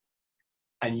 meters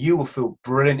and you will feel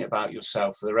brilliant about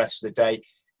yourself for the rest of the day.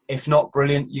 if not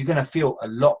brilliant, you're going to feel a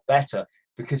lot better,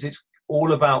 because it's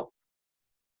all about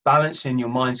balancing your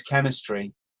mind's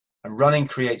chemistry. And running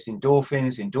creates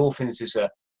endorphins. Endorphins is a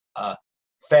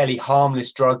fairly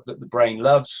harmless drug that the brain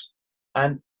loves.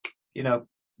 And, you know,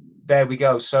 there we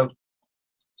go. So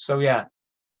yeah,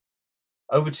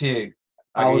 over to you.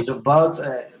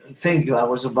 Thank you. I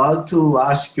was about to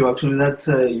ask you actually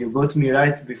that you got me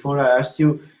right before I asked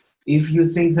you if you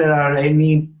think there are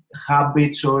any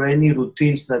habits or any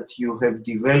routines that you have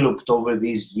developed over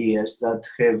these years that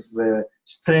have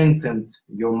strengthened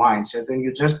your mindset. And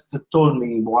you just told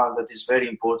me one that is very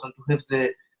important, to have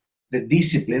the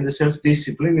discipline, the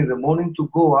self-discipline in the morning to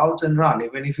go out and run,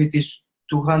 even if it is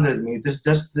 200 meters,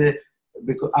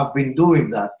 because I've been doing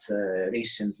that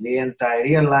recently, and I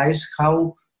realize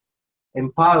how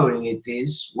empowering it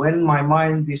is when my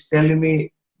mind is telling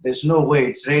me there's no way,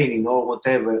 it's raining or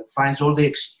whatever, finds all the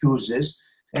excuses,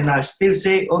 and I still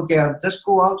say, okay, I'll just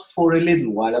go out for a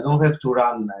little while. I don't have to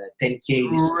run 10K.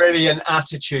 Brilliant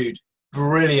attitude.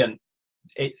 Brilliant.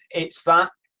 It's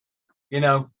that, you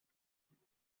know,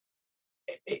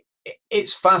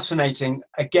 it's fascinating.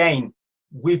 Again,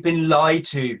 we've been lied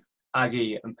to,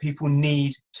 Aggie, and people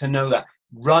need to know that.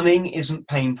 Running isn't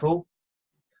painful.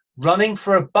 Running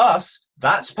for a bus,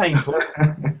 that's painful.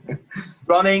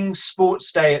 Running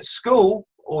sports day at school,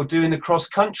 or doing the cross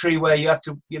country where you have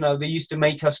to, you know, they used to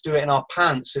make us do it in our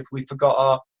pants if we forgot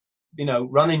our, you know,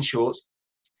 running shorts.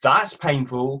 That's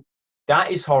painful.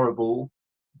 That is horrible.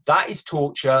 That is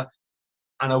torture.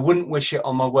 And I wouldn't wish it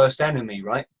on my worst enemy,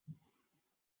 right?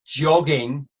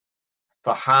 Jogging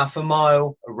for half a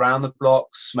mile around the block,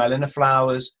 smelling the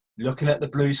flowers, looking at the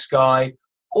blue sky,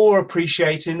 or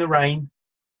appreciating the rain,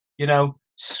 you know,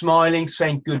 smiling,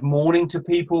 saying good morning to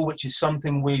people, which is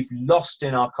something we've lost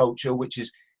in our culture, which is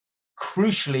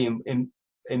crucially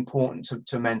important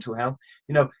to mental health.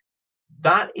 You know,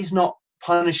 that is not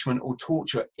punishment or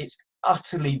torture. It's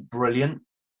utterly brilliant.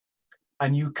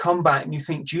 And you come back and you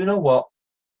think, do you know what?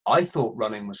 I thought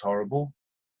running was horrible,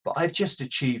 but I've just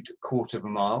achieved a quarter of a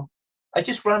mile. I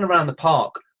just ran around the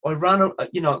park, or I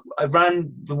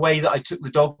ran the way that I took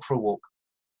the dog for a walk,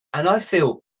 and I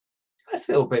feel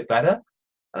a bit better.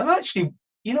 And I'm actually,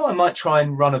 you know, I might try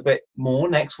and run a bit more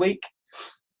next week.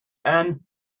 And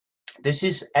this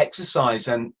is exercise.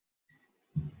 And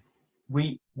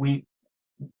we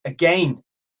again,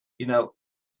 you know,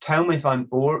 tell me if I'm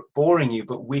boring you,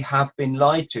 but we have been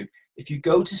lied to. If you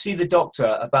go to see the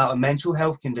doctor about a mental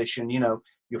health condition, you know,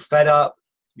 you're fed up,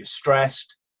 you're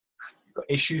stressed, you've got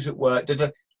issues at work,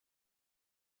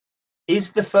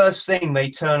 is the first thing they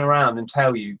turn around and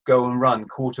tell you, go and run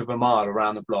quarter of a mile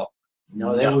around the block?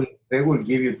 No, they will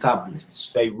give you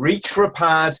tablets. They reach for a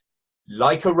pad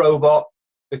like a robot,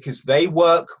 because they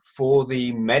work for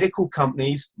the medical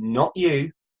companies, not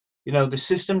you. You know, the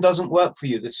system doesn't work for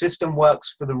you. The system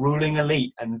works for the ruling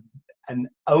elite, and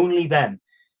only them.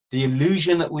 The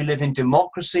illusion that we live in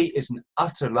democracy is an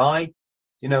utter lie.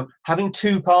 You know, having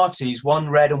two parties, one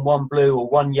red and one blue, or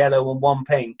one yellow and one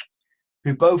pink,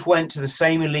 who both went to the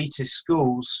same elitist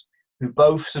schools, who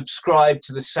both subscribe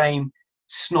to the same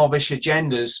snobbish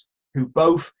agendas, who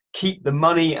both keep the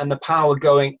money and the power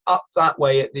going up that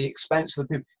way at the expense of the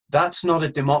people. That's not a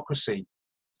democracy.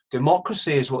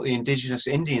 Democracy is what the indigenous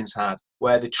Indians had,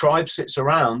 where the tribe sits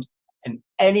around, and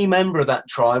any member of that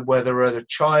tribe, whether a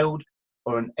child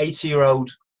or an 80-year-old,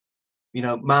 you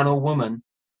know, man or woman,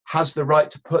 has the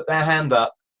right to put their hand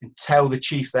up and tell the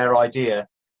chief their idea,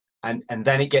 and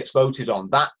then it gets voted on.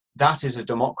 That is a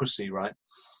democracy, right?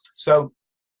 So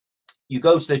you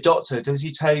go to the doctor. Does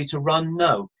he tell you to run?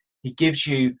 No. He gives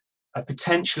you a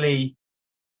potentially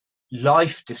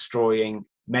life-destroying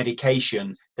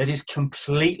medication that is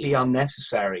completely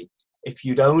unnecessary if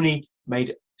you'd only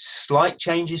made slight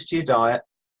changes to your diet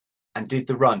and did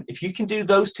the run. If you can do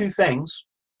those two things,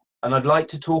 and I'd like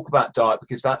to talk about diet,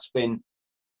 because that's been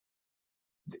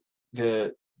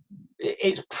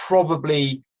it's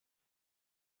probably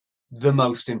the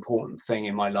most important thing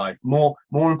in my life, more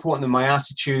important than my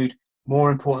attitude,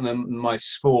 more important than my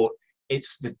sport.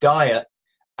 It's the diet.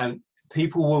 And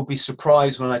people will be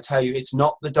surprised when I tell you it's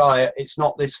not the diet, it's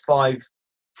not this 5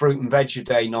 fruit and veg a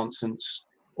day nonsense,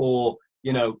 or,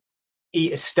 you know,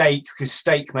 eat a steak because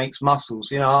steak makes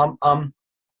muscles. You know,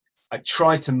 I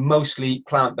try to mostly eat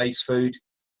plant-based food.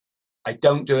 I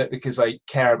don't do it because I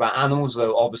care about animals,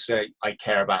 though obviously I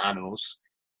care about animals.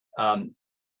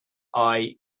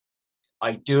 I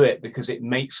do it because it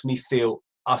makes me feel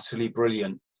utterly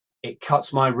brilliant. It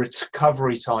cuts my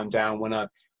recovery time down when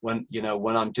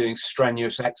I'm doing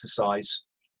strenuous exercise.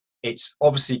 It's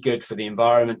obviously good for the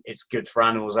environment. It's good for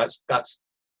animals. That's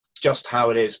just how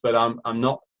it is. But I'm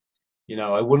not You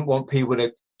know, I wouldn't want people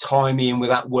to tie me in with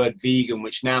that word vegan,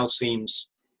 which now seems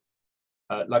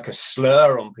like a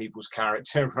slur on people's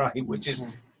character, right? Which is,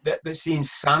 that's the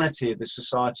insanity of the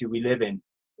society we live in,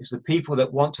 is the people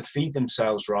that want to feed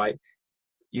themselves right.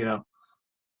 You know,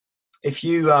 if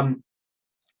you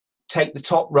take the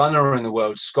top runner in the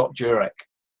world, Scott Jurek,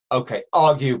 okay,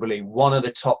 arguably one of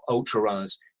the top ultra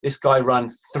runners. This guy ran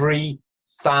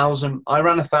 3,000, I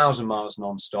ran 1,000 miles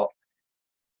non-stop.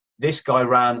 This guy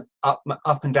ran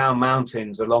up and down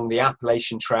mountains along the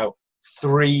Appalachian Trail,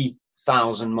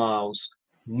 3,000 miles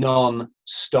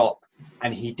non-stop.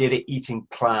 And he did it eating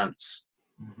plants.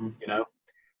 You know,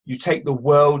 you take the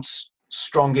world's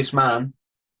strongest man.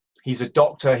 He's a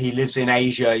doctor. He lives in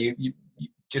Asia. You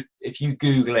just, if you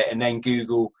Google it and then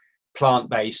Google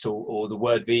plant-based or the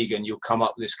word vegan, you'll come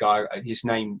up with this guy. His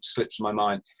name slips my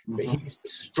mind. But he's the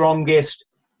strongest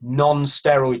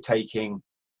non-steroid taking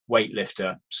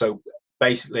weightlifter. So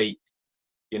basically,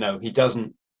 you know, he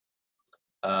doesn't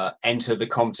enter the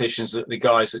competitions that the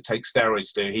guys that take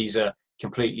steroids do. He's a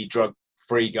completely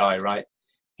drug-free guy, right?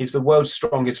 He's the world's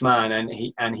strongest man,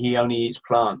 and he only eats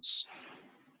plants.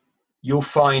 You'll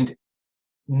find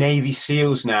Navy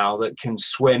SEALs now that can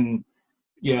swim,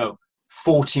 you know,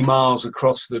 40 miles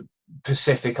across the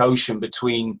Pacific Ocean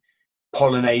between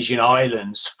Polynesian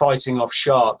islands, fighting off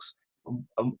sharks.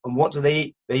 And what do they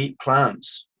eat? They eat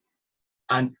plants.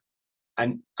 And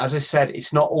as I said,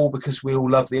 it's not all because we all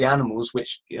love the animals,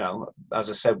 which, you know, as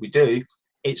I said, we do.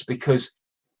 It's because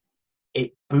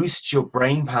it boosts your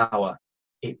brain power.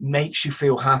 It makes you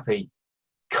feel happy,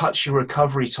 cuts your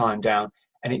recovery time down,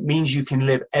 and it means you can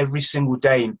live every single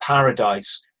day in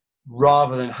paradise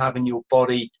rather than having your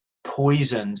body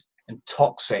poisoned and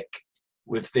toxic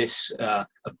with this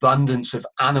abundance of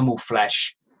animal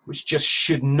flesh, which just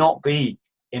should not be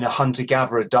in a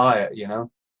hunter-gatherer diet, you know.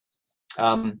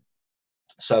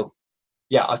 So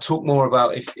yeah, I'll talk more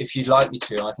about, if you'd like me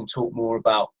to, I can talk more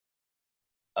about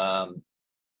how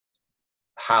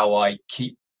I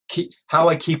keep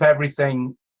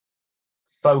everything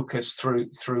focused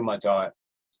through my diet.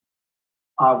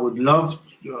 I would love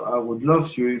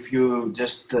you if you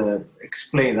just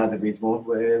explain that a bit more.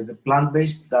 The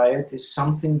plant-based diet is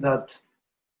something that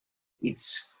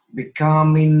it's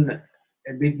becoming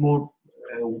a bit more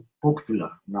popular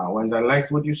now, and I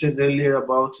liked what you said earlier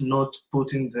about not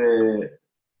putting the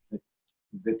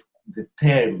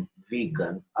term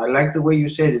vegan. I like the way you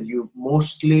said it. You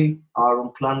mostly are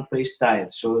on plant-based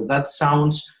diet, so that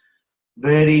sounds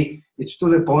very, it's to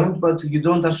the point, but you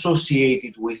don't associate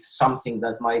it with something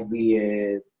that might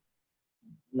be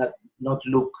not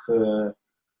look all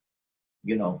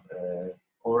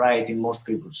right in most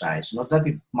people's eyes. Not that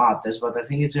it matters, but I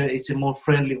think it's a more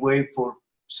friendly way for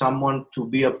someone to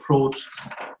be approached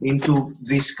into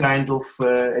this kind of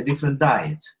a different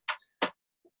diet.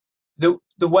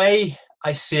 The way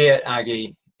I see it,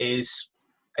 Aggie, is,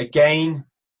 again,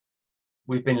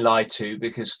 we've been lied to,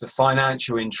 because the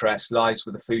financial interest lies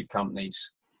with the food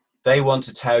companies. They want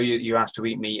to tell you that you have to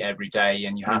eat meat every day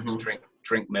and you have to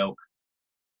drink milk.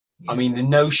 Yeah. I mean, the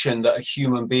notion that a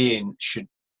human being should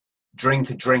drink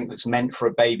a drink that's meant for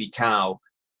a baby cow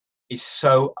is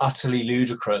so utterly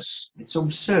ludicrous. It's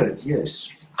absurd, yes.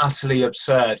 It's utterly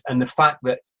absurd. And the fact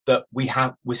that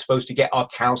we're supposed to get our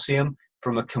calcium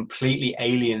from a completely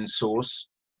alien source,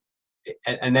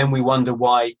 and then we wonder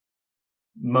why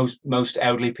most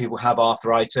elderly people have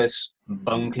arthritis,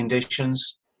 bone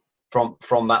conditions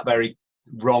from that very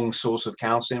wrong source of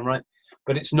calcium, right?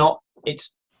 But it's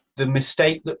the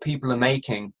mistake that people are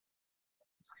making.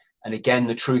 And again,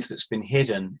 the truth that's been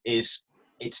hidden is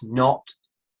it's not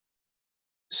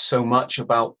so much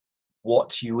about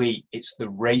what you eat, it's the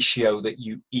ratio that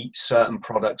you eat certain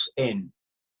products in.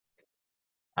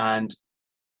 And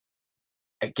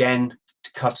again,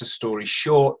 to cut a story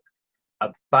short,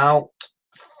 about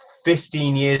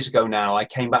 15 years ago now, I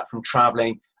came back from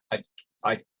traveling.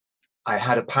 I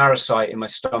had a parasite in my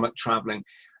stomach traveling.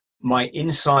 My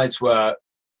insides were,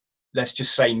 let's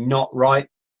just say, not right.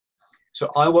 So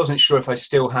I wasn't sure if I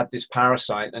still had this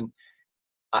parasite. And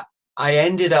I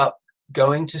ended up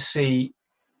going to see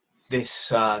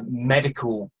this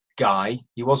medical guy.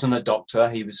 He wasn't a doctor.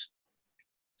 He was,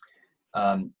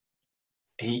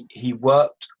 he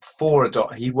worked for a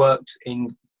doctor. He worked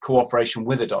in cooperation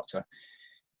with a doctor.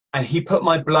 And he put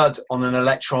my blood on an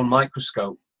electron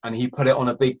microscope, and he put it on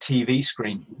a big TV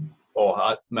screen, or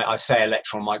I say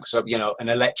electron microscope, you know, an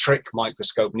electric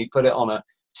microscope, and he put it on a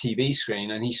TV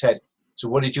screen, and he said, "So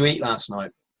what did you eat last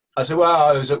night?" I said, "Well,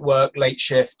 I was at work, late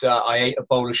shift, I ate a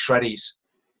bowl of Shreddies."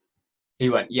 He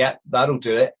went, "Yeah, that'll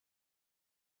do it."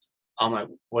 I'm like,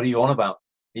 "What are you on about?"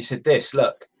 He said, "This,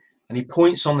 look." and he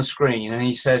points on the screen and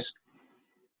he says,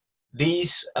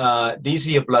 these are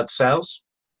your blood cells.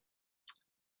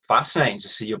 Fascinating to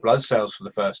see your blood cells for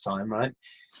the first time, right?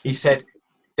 He said,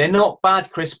 they're not bad,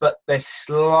 Chris, but they're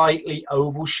slightly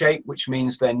oval shaped, which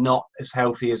means they're not as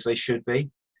healthy as they should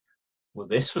be. Well,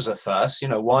 this was a first. You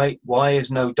know, why has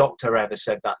no doctor ever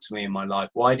said that to me in my life?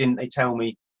 Why didn't they tell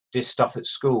me this stuff at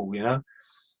school, you know?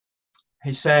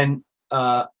 He's saying,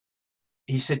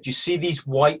 he said, you see these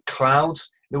white clouds?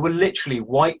 There were literally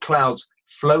white clouds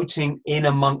floating in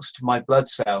amongst my blood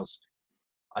cells.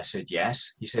 I said,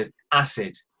 yes. He said,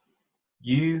 acid.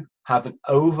 You have an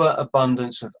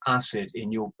overabundance of acid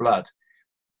in your blood.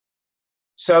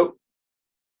 So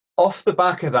off the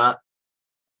back of that,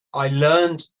 I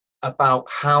learned about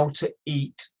how to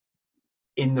eat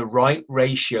in the right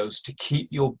ratios to keep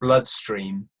your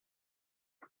bloodstream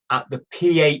at the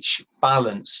pH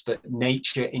balance that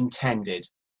nature intended.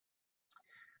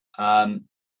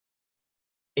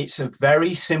 It's a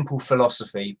very simple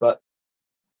philosophy, but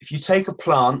if you take a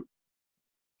plant,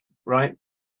 right,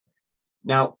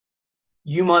 now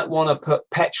you might want to put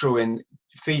petrol in,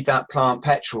 feed that plant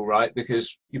petrol, right,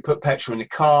 because you put petrol in the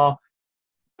car,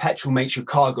 petrol makes your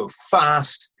car go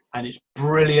fast and it's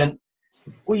brilliant.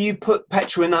 Well, you put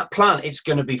petrol in that plant, it's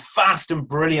going to be fast and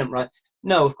brilliant, right?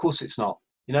 No, of course it's not.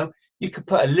 You know, you could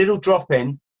put a little drop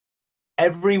in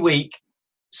every week,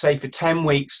 say for 10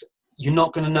 weeks, you're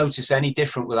not going to notice any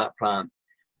different with that plant.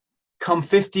 Come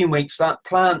 15 weeks, that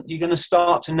plant, you're going to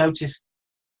start to notice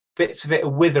bits of it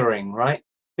are withering, right?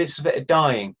 Bits of it are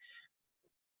dying.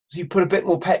 So you put a bit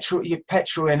more petrol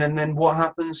in, and then what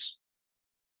happens?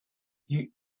 You,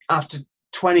 after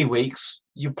 20 weeks,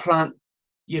 your plant,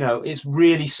 you know, is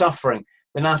really suffering.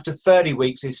 Then after 30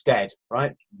 weeks, it's dead,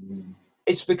 right?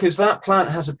 It's because that plant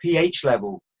has a pH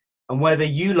level, and whether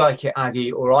you like it,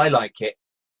 Aggie, or I like it,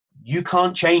 you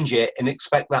can't change it and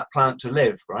expect that plant to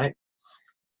live, right?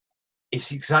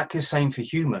 It's exactly the same for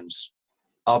humans.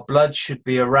 Our blood should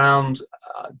be around,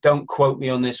 don't quote me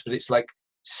on this, but it's like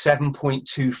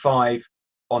 7.25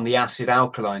 on the acid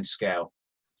alkaline scale.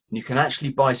 And you can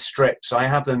actually buy strips. I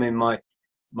have them in my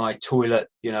toilet.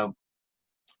 You know,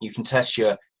 you can test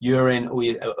your urine or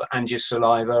and your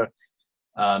saliva,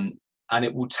 and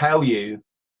it will tell you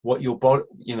what your body,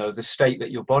 you know, the state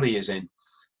that your body is in.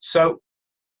 So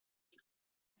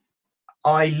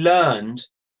I learned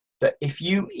that if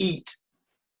you eat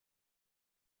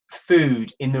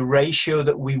food in the ratio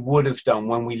that we would have done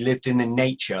when we lived in the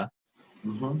nature,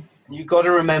 you got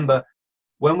to remember,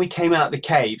 when we came out of the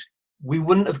caves, we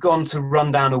wouldn't have gone to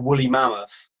run down a woolly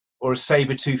mammoth or a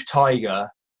saber-toothed tiger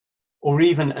or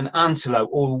even an antelope,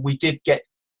 or we did get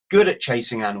good at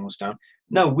chasing animals down.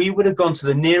 No, we would have gone to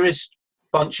the nearest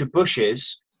bunch of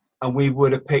bushes and we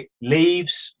would have picked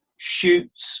leaves,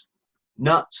 shoots,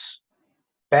 nuts,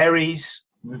 berries.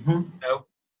 You know,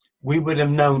 we would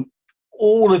have known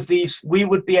all of these. We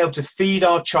would be able to feed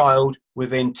our child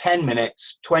within 10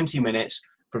 minutes, 20 minutes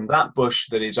from that bush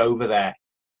that is over there.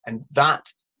 And that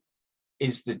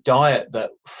is the diet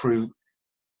that through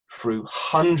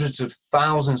hundreds of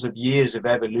thousands of years of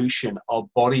evolution, our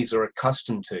bodies are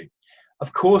accustomed to.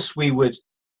 Of course,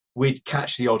 we'd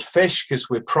catch the odd fish because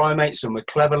we're primates and we're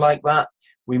clever like that.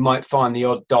 We might find the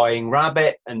odd dying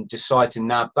rabbit and decide to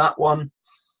nab that one.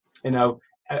 You know,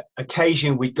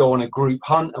 occasionally we'd go on a group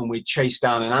hunt and we'd chase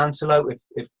down an antelope.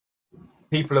 If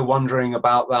people are wondering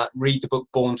about that, read the book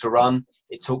Born to Run.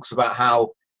 It talks about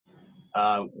how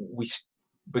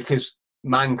because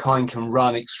mankind can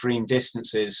run extreme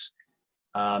distances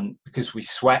because we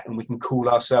sweat and we can cool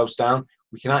ourselves down,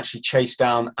 we can actually chase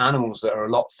down animals that are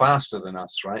a lot faster than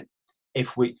us, right?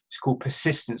 It's called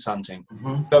persistence hunting.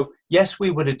 So yes,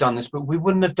 we would have done this, but we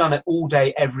wouldn't have done it all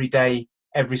day,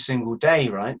 every single day,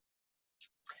 right?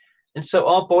 And so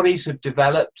our bodies have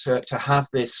developed to have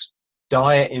this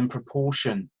diet in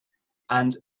proportion,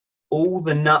 and all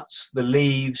the nuts, the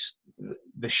leaves,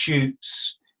 the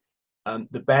shoots,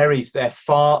 the berries,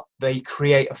 they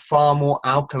create a far more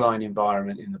alkaline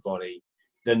environment in the body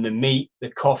than the meat,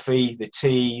 the coffee, the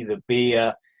tea, the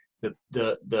beer,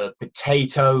 the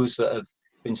potatoes that have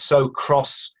been so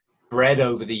cross-bred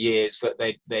over the years that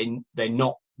they're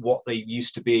not what they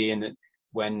used to be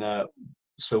when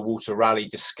Sir Walter Raleigh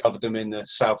discovered them in the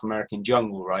South American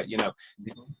jungle, right? You know,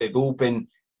 they've all been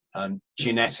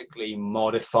genetically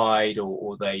modified,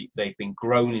 or they've been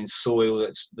grown in soil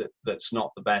that's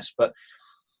not the best. But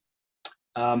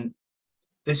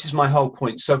this is my whole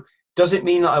point. So does it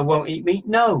mean that I won't eat meat?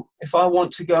 No. If I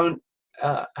want to go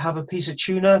and have a piece of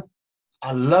tuna,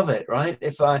 I love it, right?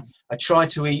 If I try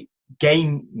to eat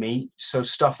game meat, so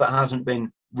stuff that hasn't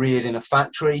been reared in a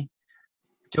factory,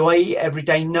 do I eat every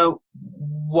day? No.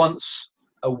 once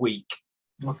a week.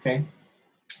 Okay.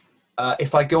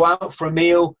 If I go out for a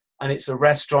meal and it's a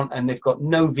restaurant and they've got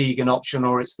no vegan option,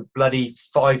 or it's the bloody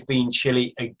 5-bean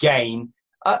chili again,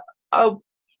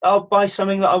 I'll buy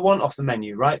something that I want off the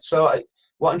menu, right? So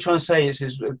what I'm trying to say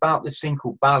is about this thing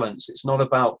called balance. It's not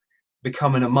about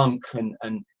becoming a monk and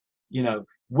you know,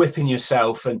 whipping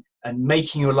yourself and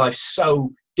making your life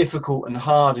so difficult and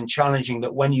hard and challenging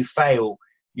that when you fail,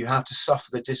 you have to suffer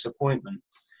the disappointment.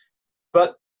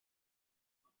 But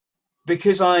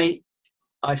because I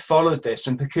followed this,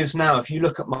 and because now if you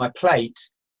look at my plate,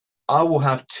 I will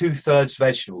have 2/3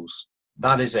 vegetables.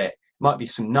 That is it. Might be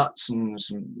some nuts and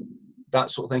some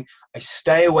that sort of thing. I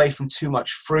stay away from too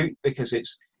much fruit, because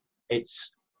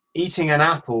it's eating an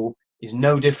apple is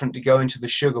no different to going to the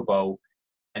sugar bowl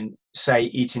and say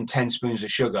eating 10 spoons of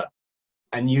sugar.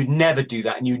 And you'd never do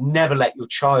that, and you'd never let your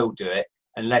child do it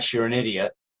unless you're an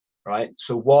idiot, right?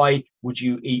 So why would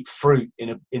you eat fruit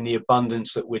in the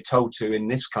abundance that we're told to in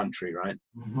this country, right?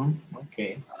 Mm-hmm.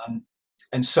 Okay.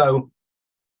 And so,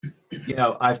 you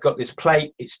know, I've got this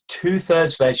plate. It's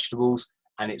 2/3 vegetables,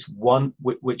 and it's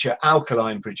which are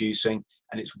alkaline producing,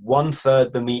 and it's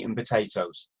 1/3 the meat and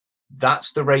potatoes.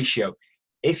 That's the ratio.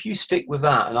 If you stick with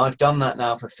that, and I've done that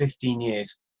now for 15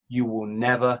 years, you will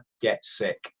never get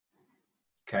sick.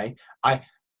 Okay.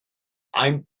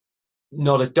 I'm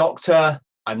not a doctor.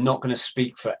 I'm not going to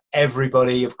speak for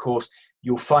everybody. Of course,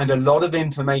 you'll find a lot of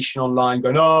information online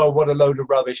going, oh, what a load of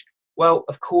rubbish. Well,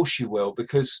 of course you will,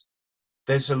 because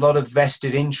there's a lot of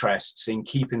vested interests in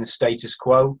keeping the status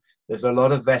quo. There's a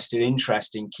lot of vested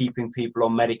interest in keeping people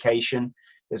on medication.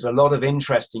 There's a lot of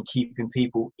interest in keeping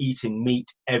people eating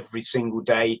meat every single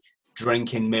day,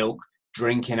 drinking milk,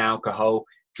 drinking alcohol,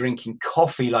 drinking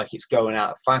coffee like it's going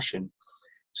out of fashion.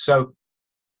 So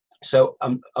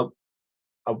I'm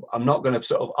not going to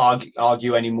sort of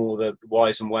argue any more the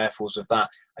whys and wherefores of that.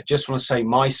 I just want to say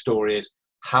my story is,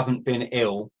 haven't been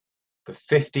ill for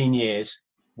 15 years,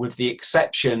 with the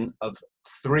exception of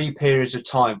 3 periods of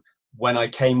time when I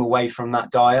came away from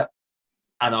that diet,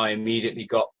 and I immediately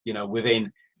got, you know,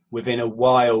 within a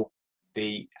while,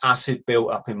 the acid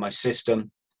built up in my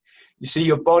system. You see,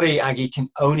 your body, Aggie, can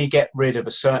only get rid of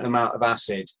a certain amount of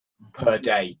acid per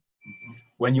day.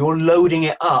 When you're loading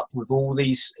it up with all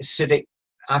these acidic,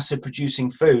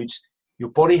 acid-producing foods, your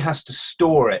body has to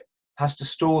store it, has to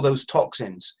store those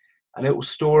toxins, and it will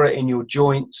store it in your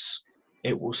joints.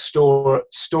 It will store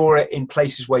it in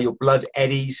places where your blood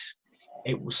eddies.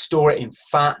 It will store it in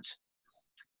fat.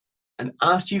 And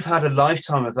after you've had a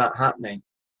lifetime of that happening,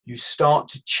 you start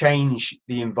to change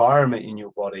the environment in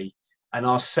your body. And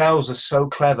our cells are so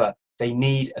clever, they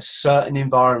need a certain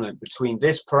environment between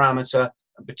this parameter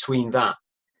and between that.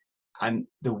 And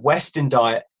the Western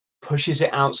diet pushes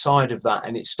it outside of that,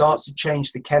 and it starts to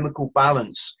change the chemical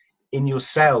balance in your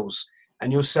cells.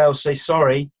 And your cells say,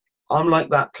 sorry, I'm like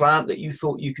that plant that you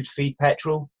thought you could feed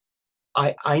petrol.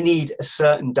 I need a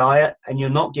certain diet, and you're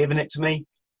not giving it to me.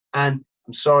 And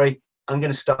I'm sorry, I'm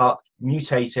going to start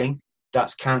mutating.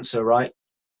 That's cancer, right?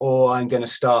 Or I'm going to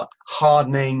start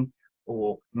hardening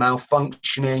or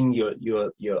malfunctioning.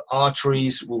 Your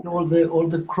arteries will. All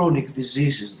the chronic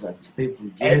diseases that people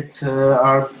get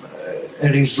are a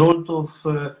result of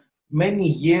many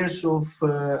years of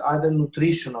either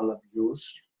nutritional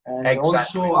abuse, and Exactly.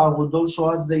 also I would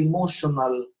also add the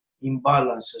emotional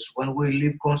imbalances. When we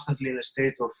live constantly in a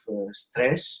state of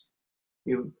stress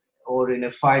or in a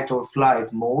fight or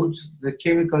flight mode, the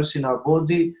chemicals in our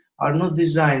body are not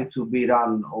designed to be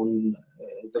run on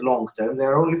the long term. They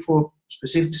are only for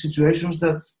specific situations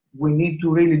that we need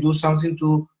to really do something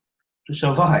to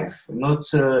survive, not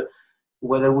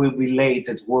whether we'll be late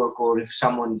at work or if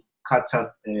someone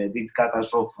did cut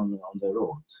us off on the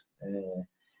road.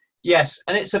 Yes,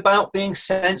 and it's about being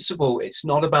sensible. It's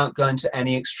not about going to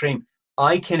any extreme.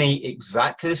 I can eat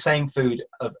exactly the same food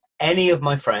of any of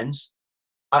my friends.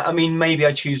 I mean, maybe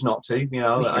I choose not to. You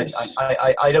know, yes.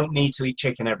 I don't need to eat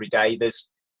chicken every day.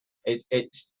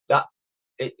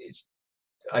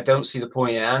 I don't see the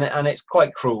point in it, and it's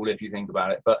quite cruel if you think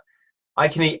about it. But I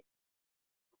can eat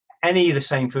any of the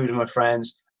same food of my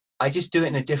friends. I just do it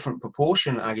in a different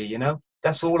proportion, Aggie. You know,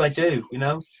 that's all I do. You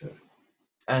know,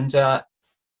 and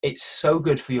it's so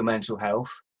good for your mental health.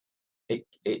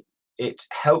 It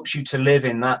helps you to live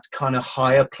in that kind of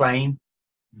higher plane.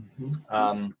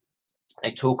 Mm-hmm.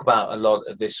 They talk about a lot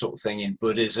of this sort of thing in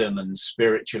Buddhism and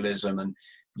spiritualism, and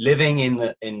living in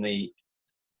the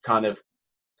kind of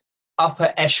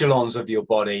upper echelons of your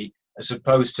body as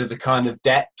opposed to the kind of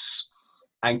depths,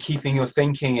 and keeping your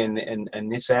thinking in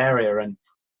this area.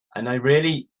 And I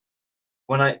really,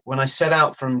 when I set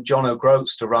out from John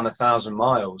O'Groats to run 1,000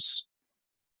 miles,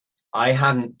 I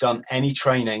hadn't done any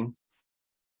training.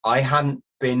 I hadn't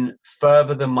been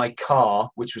further than my car,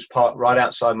 which was parked right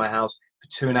outside my house, for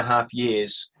 2.5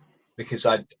 years because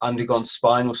I'd undergone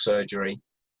spinal surgery.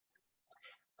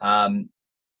 And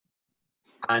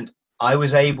I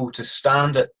was able to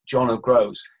stand at John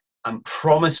O'Groats and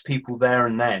promise people there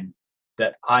and then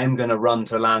that I'm going to run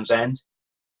to Land's End.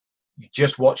 You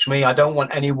just watch me. I don't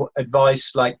want any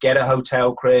advice like get a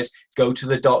hotel, Chris, go to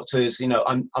the doctors. You know,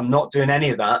 I'm not doing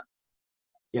any of that.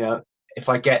 You know, if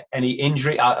I get any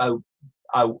injury, I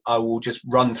will just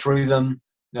run through them.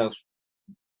 You know,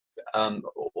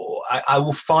 or I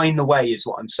will find the way, is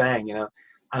what I'm saying. You know,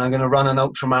 and I'm going to run an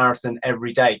ultra marathon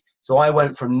every day. So I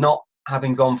went from not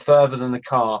having gone further than the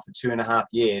car for 2.5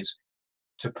 years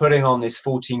to putting on this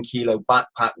 14-kilo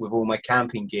backpack with all my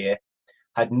camping gear.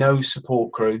 Had no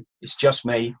support crew. It's just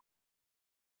me.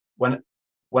 When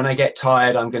I get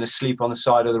tired, I'm going to sleep on the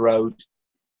side of the road.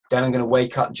 Then I'm going to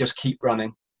wake up and just keep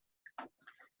running.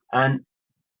 And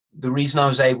the reason I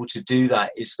was able to do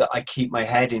that is that I keep my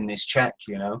head in this check,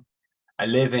 you know. I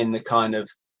live in the kind of,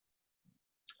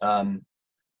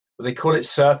 they call it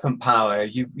serpent power.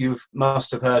 You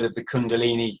must have heard of the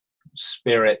Kundalini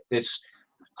spirit.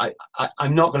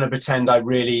 I'm not going to pretend I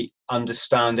really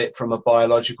understand it from a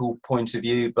biological point of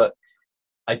view, but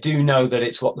I do know that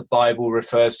it's what the Bible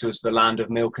refers to as the land of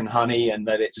milk and honey, and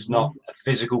that it's not a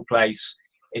physical place.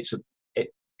 It's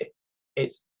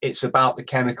about the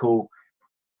chemical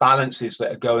balances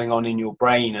that are going on in your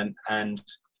brain. And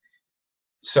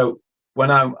so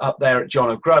when I'm up there at John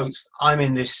O'Groats, I'm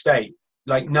in this state,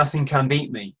 like nothing can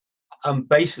beat me. I'm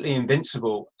basically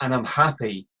invincible and I'm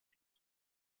happy.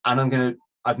 And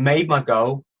I've made my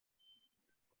goal.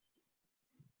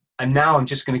 And now I'm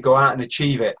just going to go out and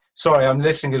achieve it. Sorry, I'm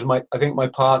listening because I think my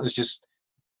girlfriend's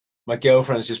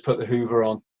just put the Hoover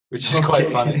on, which is quite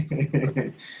funny.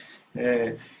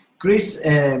 Chris,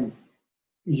 you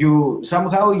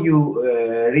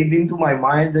read into my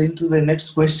mind into the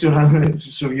next question.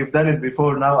 So you've done it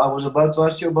before. Now I was about to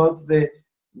ask you about the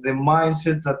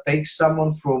mindset that takes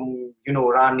someone from, you know,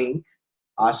 running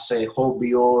as a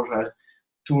hobby or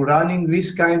to running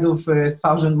this kind of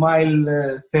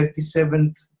 1,000-mile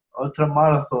 37th ultra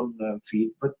marathon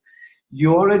feat. But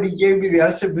you already gave me the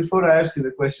answer before I asked you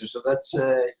the question. So that's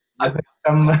I've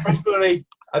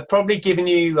probably given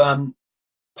you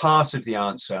part of the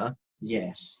answer.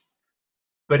 Yes.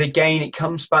 But again, it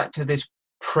comes back to this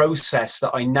process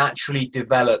that I naturally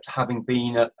developed having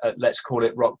been at let's call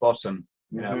it rock bottom,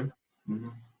 you know. Mm-hmm.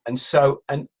 And so,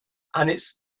 and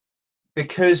it's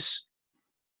because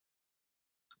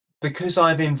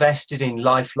I've invested in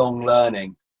lifelong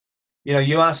learning. You know,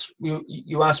 you ask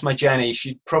my Jenny,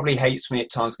 she probably hates me at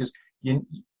times because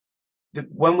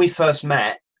when we first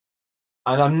met,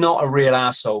 and I'm not a real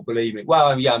asshole, believe me.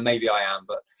 Well, yeah, maybe I am,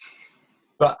 but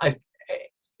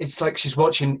it's like she's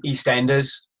watching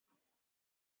EastEnders,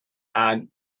 and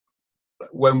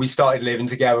when we started living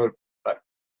together,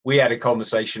 we had a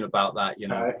conversation about that, you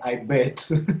know. I bet.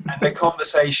 And the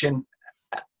conversation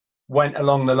went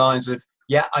along the lines of,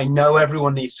 yeah, I know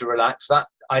everyone needs to relax. That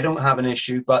I don't have an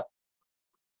issue, but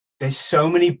there's so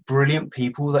many brilliant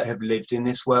people that have lived in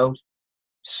this world.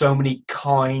 So many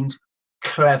kind,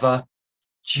 clever,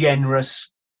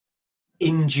 generous,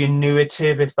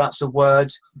 ingenuitive, if that's a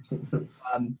word,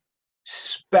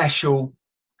 special,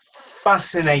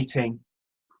 fascinating,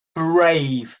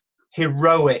 brave,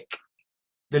 heroic.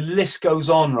 The list goes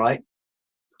on, right?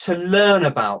 To learn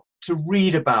about, to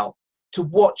read about, to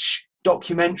watch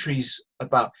documentaries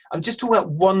about. I'm just talking about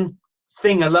one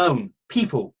thing alone,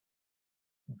 people.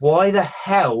 Why the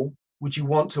hell would you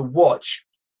want to watch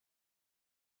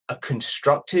a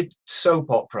constructed soap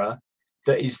opera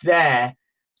that is there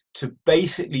to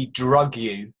basically drug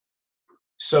you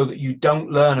so that you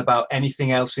don't learn about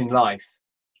anything else in life?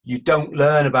 You don't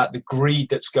learn about the greed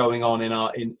that's going on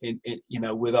in you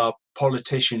know, with our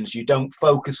politicians. You don't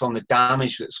focus on the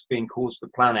damage that's being caused to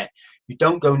the planet. You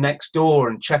don't go next door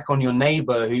and check on your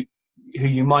neighbor who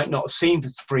you might not have seen for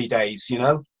 3 days, you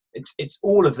know. It's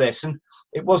all of this. And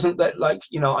it wasn't that, like,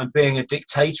 you know, I'm being a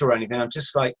dictator or anything. I'm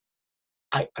just like,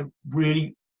 I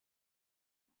really,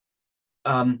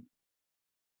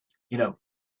 you know,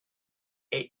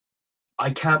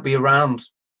 I can't be around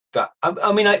that.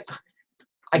 I mean, I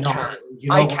can't. You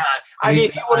know, I can't.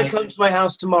 If you want to come to my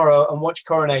house tomorrow and watch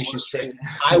Coronation Street,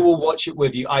 I will watch it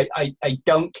with you. I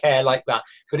don't care like that.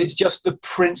 But it's just the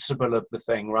principle of the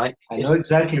thing, right? I know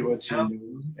exactly what you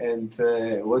mean. And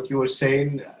what you were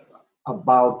saying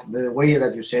about the way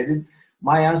that you said it,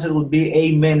 my answer would be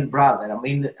amen, brother. I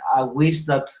mean, I wish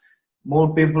that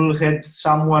more people had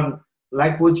someone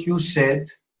like what you said,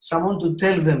 someone to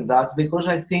tell them that, because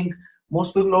I think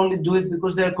most people only do it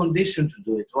because they are conditioned to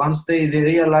do it. Once they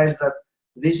realize that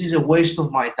this is a waste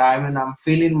of my time and I'm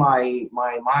filling my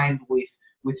mind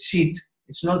with shit,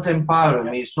 it's not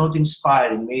empowering me, it's not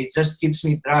inspiring me, it just keeps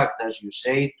me dragged, as you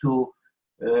say, to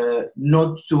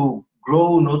not to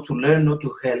grow, not to learn, not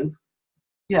to help.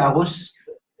 Yeah,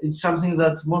 it's something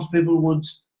that most people would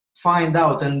find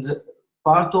out. And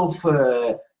part of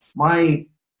my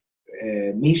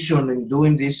mission in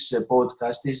doing this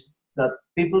podcast is that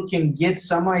people can get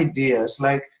some ideas,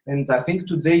 like, and I think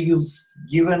today you've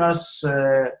given us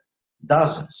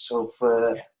dozens of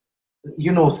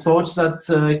thoughts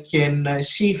that can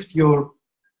shift your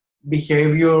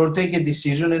behavior, take a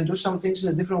decision, and do some things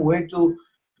in a different way to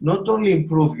not only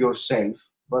improve yourself,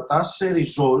 but as a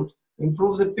result,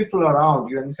 improve the people around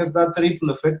you and have that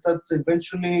ripple effect that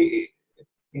eventually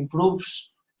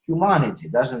improves humanity,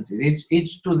 doesn't it?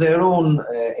 It's to their own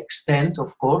extent,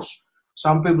 of course.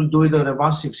 Some people do it on a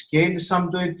massive scale, some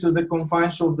do it to the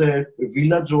confines of their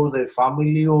village or their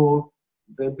family or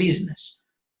their business.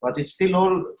 But it's still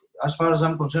all, as far as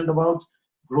I'm concerned, about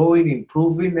growing,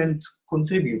 improving, and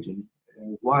contributing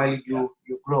while you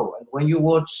grow. And when you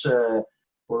watch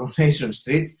Coronation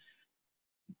Street,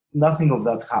 nothing of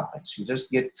that happens. You just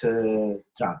get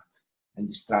trapped and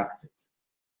distracted.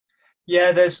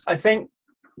 Yeah, I think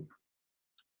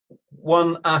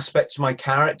one aspect to my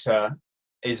character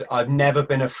is I've never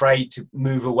been afraid to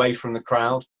move away from the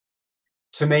crowd.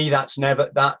 To me, that's never,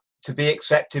 that to be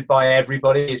accepted by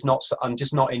everybody is not, I'm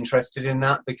just not interested in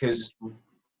that, because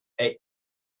it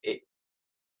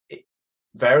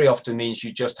very often means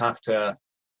you just have to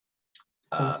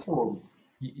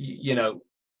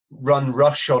run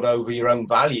roughshod over your own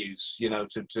values,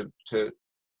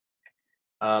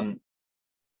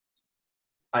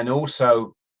 and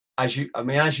also as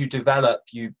you develop,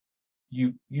 you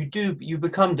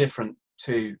become different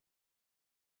to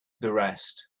the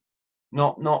rest.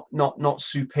 Not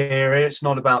superior. It's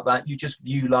not about that. You just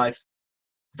view life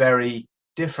very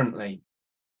differently.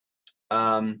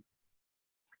 And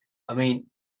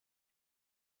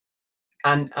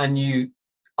you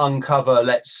uncover,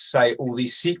 let's say, all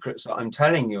these secrets that I'm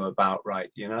telling you about,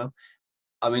 right?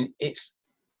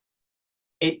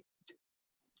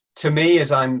 To me,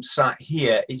 as I'm sat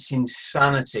here, it's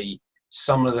insanity,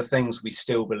 some of the things we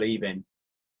still believe in.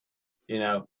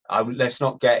 Let's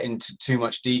not get into too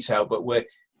much detail, but we're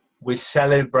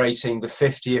celebrating the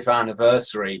 50th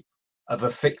anniversary of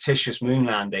a fictitious moon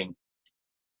landing.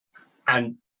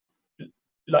 And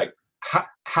like,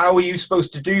 how are you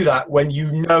supposed to do that when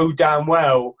you know damn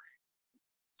well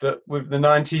that with the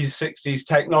 1960s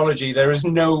technology, there is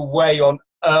no way on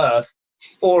Earth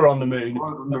or on the moon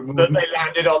that they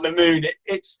landed on the moon?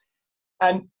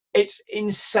 It's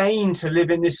insane to live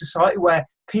in this society where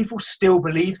people still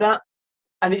believe that,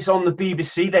 and it's on the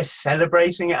BBC. They're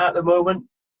celebrating it at the moment,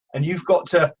 and you've got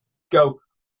to go,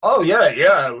 oh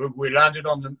yeah, we landed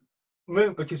on the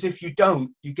moon, because if you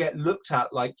don't, you get looked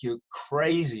at like you're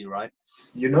crazy, right?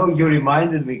 You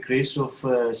reminded me, Chris, of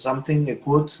a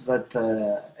quote that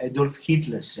Adolf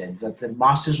Hitler said, that the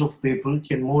masses of people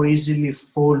can more easily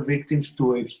fall victims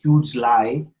to a huge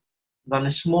lie than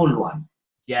a small one.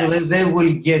 Yes. So that they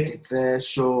will get it.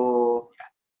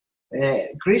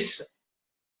 Chris,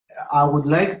 I would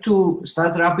like to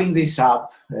start wrapping this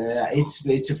up.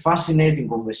 It's a fascinating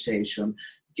conversation.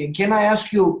 Can I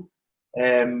ask you,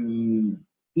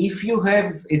 if you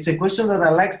have, it's a question that I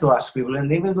like to ask people,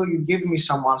 and even though you give me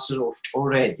some answers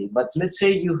already, but let's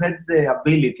say you had the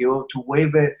ability to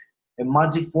wave a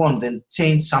magic wand and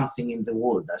change something in the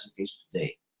world as it is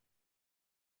today,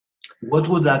 what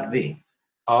would that be?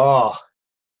 I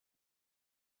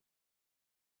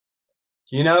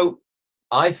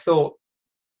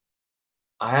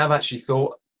have actually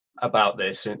thought about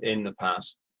this in the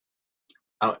past.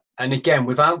 And again,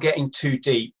 without getting too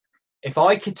deep, if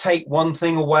I could take one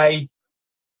thing away,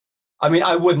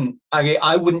 I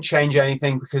wouldn't change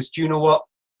anything, because do you know what?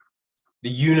 The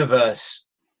universe,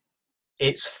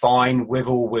 it's fine with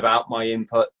or without my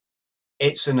input.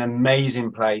 It's an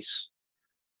amazing place.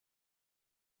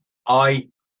 I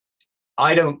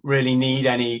don't really need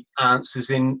any answers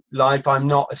in life. I'm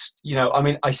not,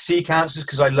 I seek answers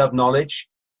because I love knowledge,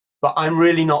 but I'm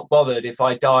really not bothered if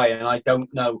I die and I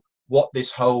don't know what this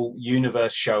whole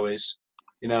universe show is.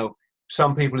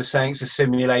 Some people are saying it's a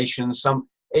simulation.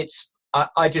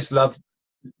 I just love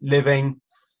living.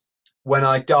 When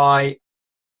I die,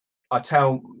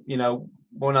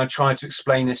 when I try to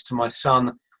explain this to my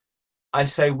son, I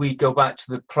say we go back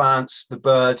to the plants, the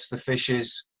birds, the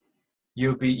fishes.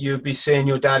 You'd be seeing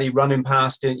your daddy running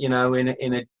past it, in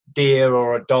a deer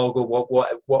or a dog or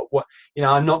what. You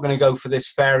know, I'm not going to go for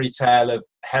this fairy tale of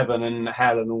heaven and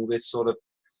hell and all this sort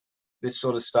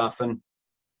of stuff. And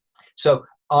so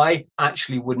I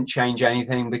actually wouldn't change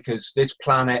anything, because this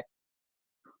planet,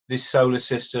 this solar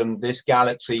system, this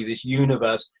galaxy, this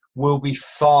universe will be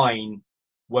fine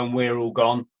when we're all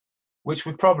gone, which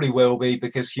we probably will be,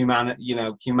 because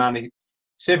humanity,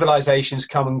 civilizations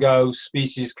come and go,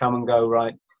 species come and go,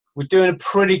 right? We're doing a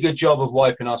pretty good job of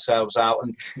wiping ourselves out.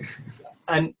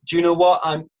 And do you know what?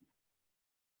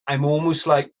 I'm almost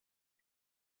like,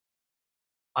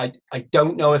 I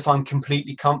don't know if I'm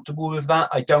completely comfortable with that.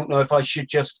 I don't know if I should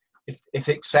just, if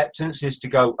acceptance is to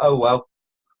go, oh, well,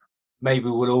 maybe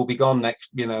we'll all be gone next,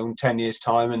 in 10 years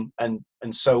time.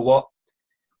 And so what?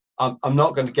 I'm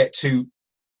not going to get too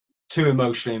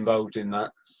emotionally involved in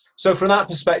that. So from that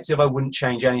perspective, I wouldn't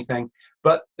change anything.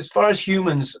 But as far as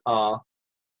humans are,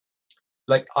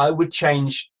 like, I would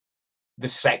change the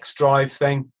sex drive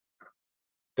thing,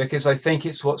 because I think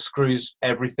it's what screws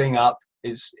everything up,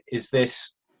 is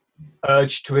this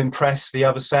urge to impress the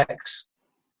other sex.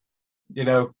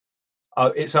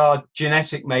 It's our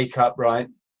genetic makeup, right?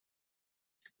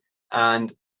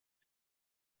 And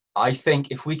I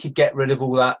think if we could get rid of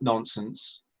all that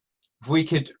nonsense, if we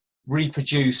could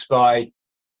reproduce by,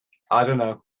 I don't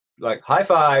know, like high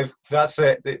five, that's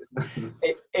it.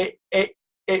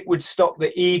 It would stop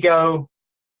the ego.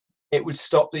 It would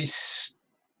stop these,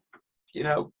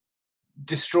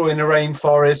 destroying the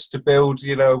rainforest to build,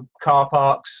 car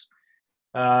parks.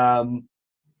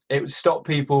 It would stop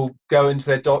people going to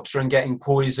their doctor and getting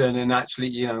poison, and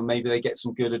actually, maybe they get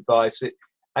some good advice.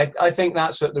 I think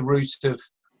that's at the root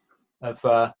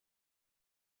of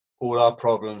all our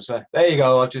problems. There you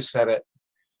go. I've just said it.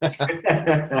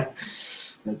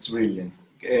 That's brilliant.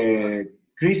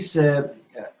 Chris,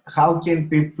 how can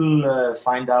people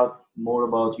find out more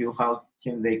about you? How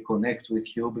can they connect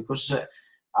with you? Because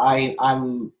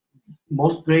I'm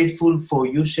most grateful for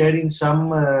you sharing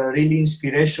some really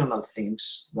inspirational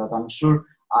things that I'm sure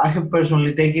I have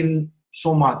personally taken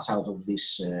so much out of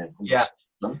this conversation. Yeah.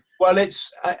 Well,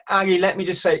 it's, Aggie, let me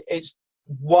just say, it's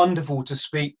wonderful to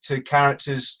speak to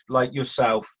characters like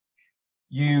yourself.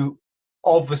 You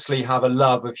obviously have a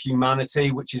love of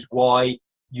humanity, which is why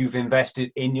you've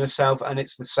invested in yourself, and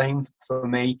it's the same for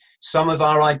me. Some of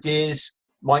our ideas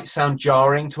might sound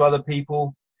jarring to other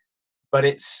people, but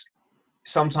it's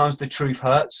sometimes the truth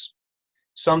hurts.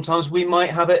 Sometimes we might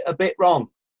have it a bit wrong,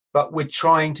 but we're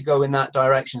trying to go in that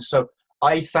direction. So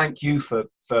I thank you for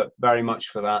very much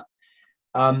for that.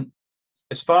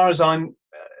 As far as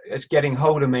as getting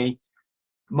hold of me,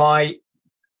 my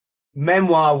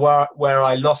memoir where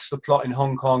I lost the plot in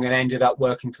Hong Kong and ended up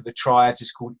working for the Triad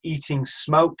is called Eating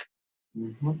Smoke.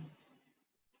 Mm-hmm.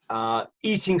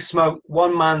 Eating Smoke,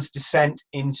 one man's descent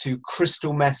into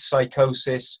crystal meth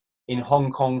psychosis in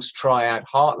Hong Kong's Triad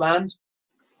heartland.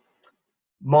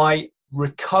 My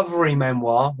recovery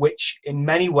memoir, which in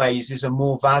many ways is a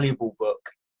more valuable book.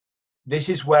 This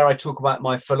is where I talk about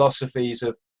my philosophies,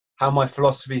 of how my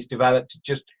philosophies developed to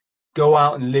just go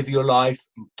out and live your life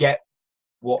and get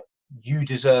what you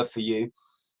deserve for you.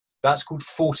 That's called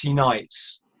 40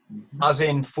 Nights, as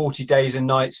in 40 days and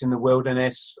nights in the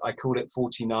wilderness. I call it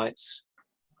 40 Nights.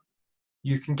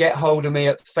 You can get hold of me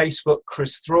at Facebook,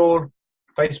 Chris Thrall,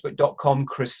 facebook.com,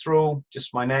 Chris Thrall,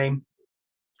 just my name,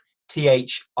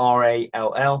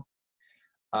 Thrall.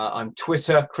 I'm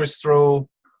Twitter, Chris Thrall.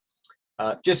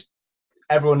 Just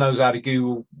everyone knows how to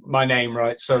Google my name,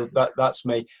 right? So that's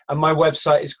me. And my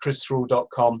website is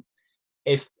christhrall.com.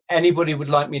 If anybody would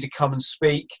like me to come and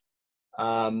speak,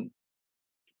 I'm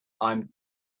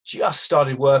just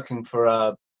started working for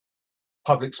a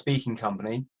public speaking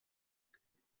company,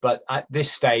 but at this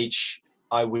stage,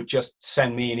 I would just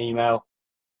send me an email,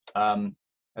 and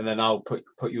then I'll put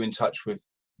you in touch with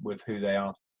who they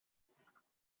are.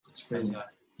 That's brilliant.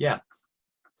 Yeah.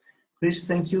 Chris,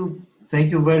 thank you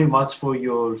very much for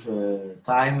your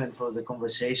time and for the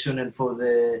conversation and for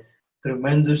the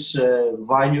tremendous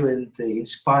value and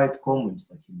inspired comments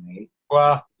that you made.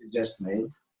 Well, you just made.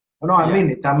 No, I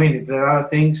mean it. There are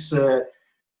things.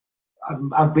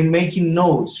 I've been making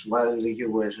notes while you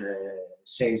were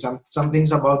saying some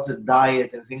things about the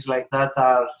diet and things like that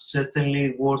are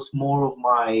certainly worth more of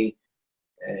my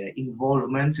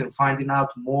involvement and finding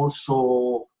out more,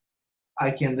 so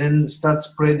I can then start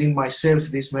spreading myself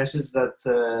this message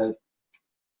that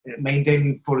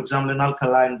maintaining, for example, an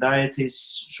alkaline diet is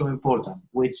so important,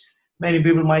 which many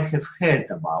people might have heard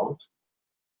about,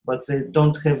 but they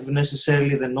don't have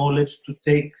necessarily the knowledge to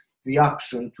take the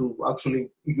action to actually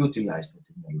utilize it.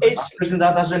 I'm using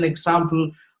that as an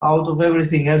example out of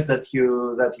everything else that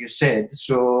you said.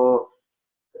 So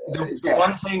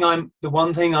the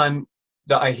one thing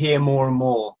that I hear more and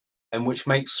more, and which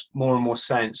makes more and more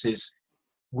sense, is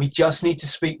we just need to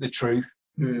speak the truth,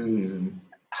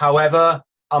 however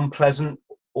unpleasant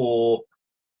or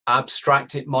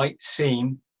abstract it might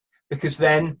seem, because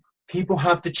then people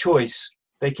have the choice.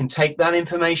 They can take that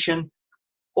information,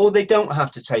 or they don't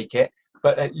have to take it,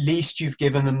 but at least you've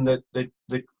given them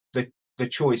the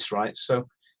choice, right? So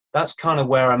that's kind of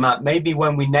where I'm at. Maybe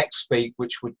when we next speak,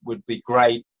 which would be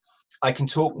great, I can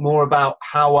talk more about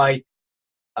how I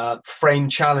frame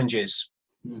challenges.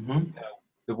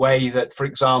 The way that, for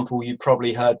example, you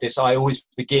probably heard this, I always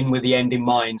begin with the end in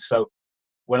mind. So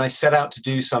when I set out to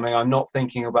do something, I'm not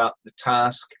thinking about the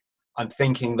task. I'm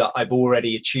thinking that I've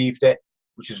already achieved it,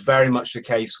 which is very much the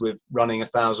case with running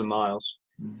 1,000 miles.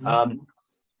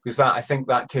 Because I think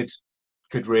that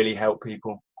could really help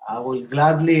people. I will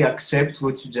gladly accept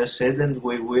what you just said, and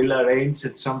we will arrange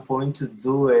at some point to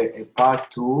do a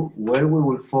part 2 where we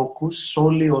will focus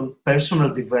solely on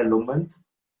personal development.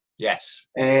 Yes.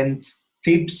 And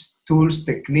tips, tools,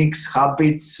 techniques,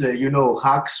 habits,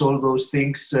 hacks, all those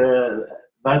things.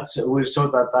 We'll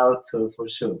sort that out for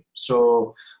sure.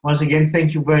 So once again,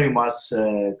 thank you very much,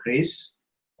 Chris.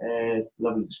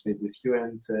 Lovely to speak with you,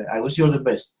 and I wish you all the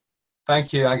best.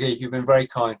 Thank you, Aggie. You've been very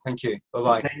kind. Thank you.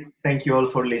 Bye-bye. Thank you all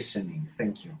for listening.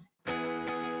 Thank you.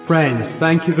 Friends,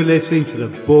 thank you for listening to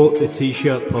the Bought the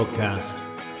T-Shirt podcast.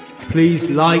 Please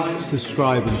like,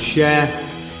 subscribe and share.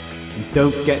 And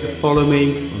don't forget to follow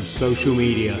me on social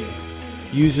media.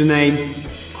 Username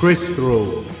Chris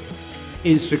Thrall.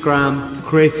 Instagram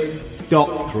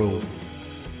Chris.Thrall.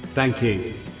 Thank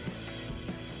you.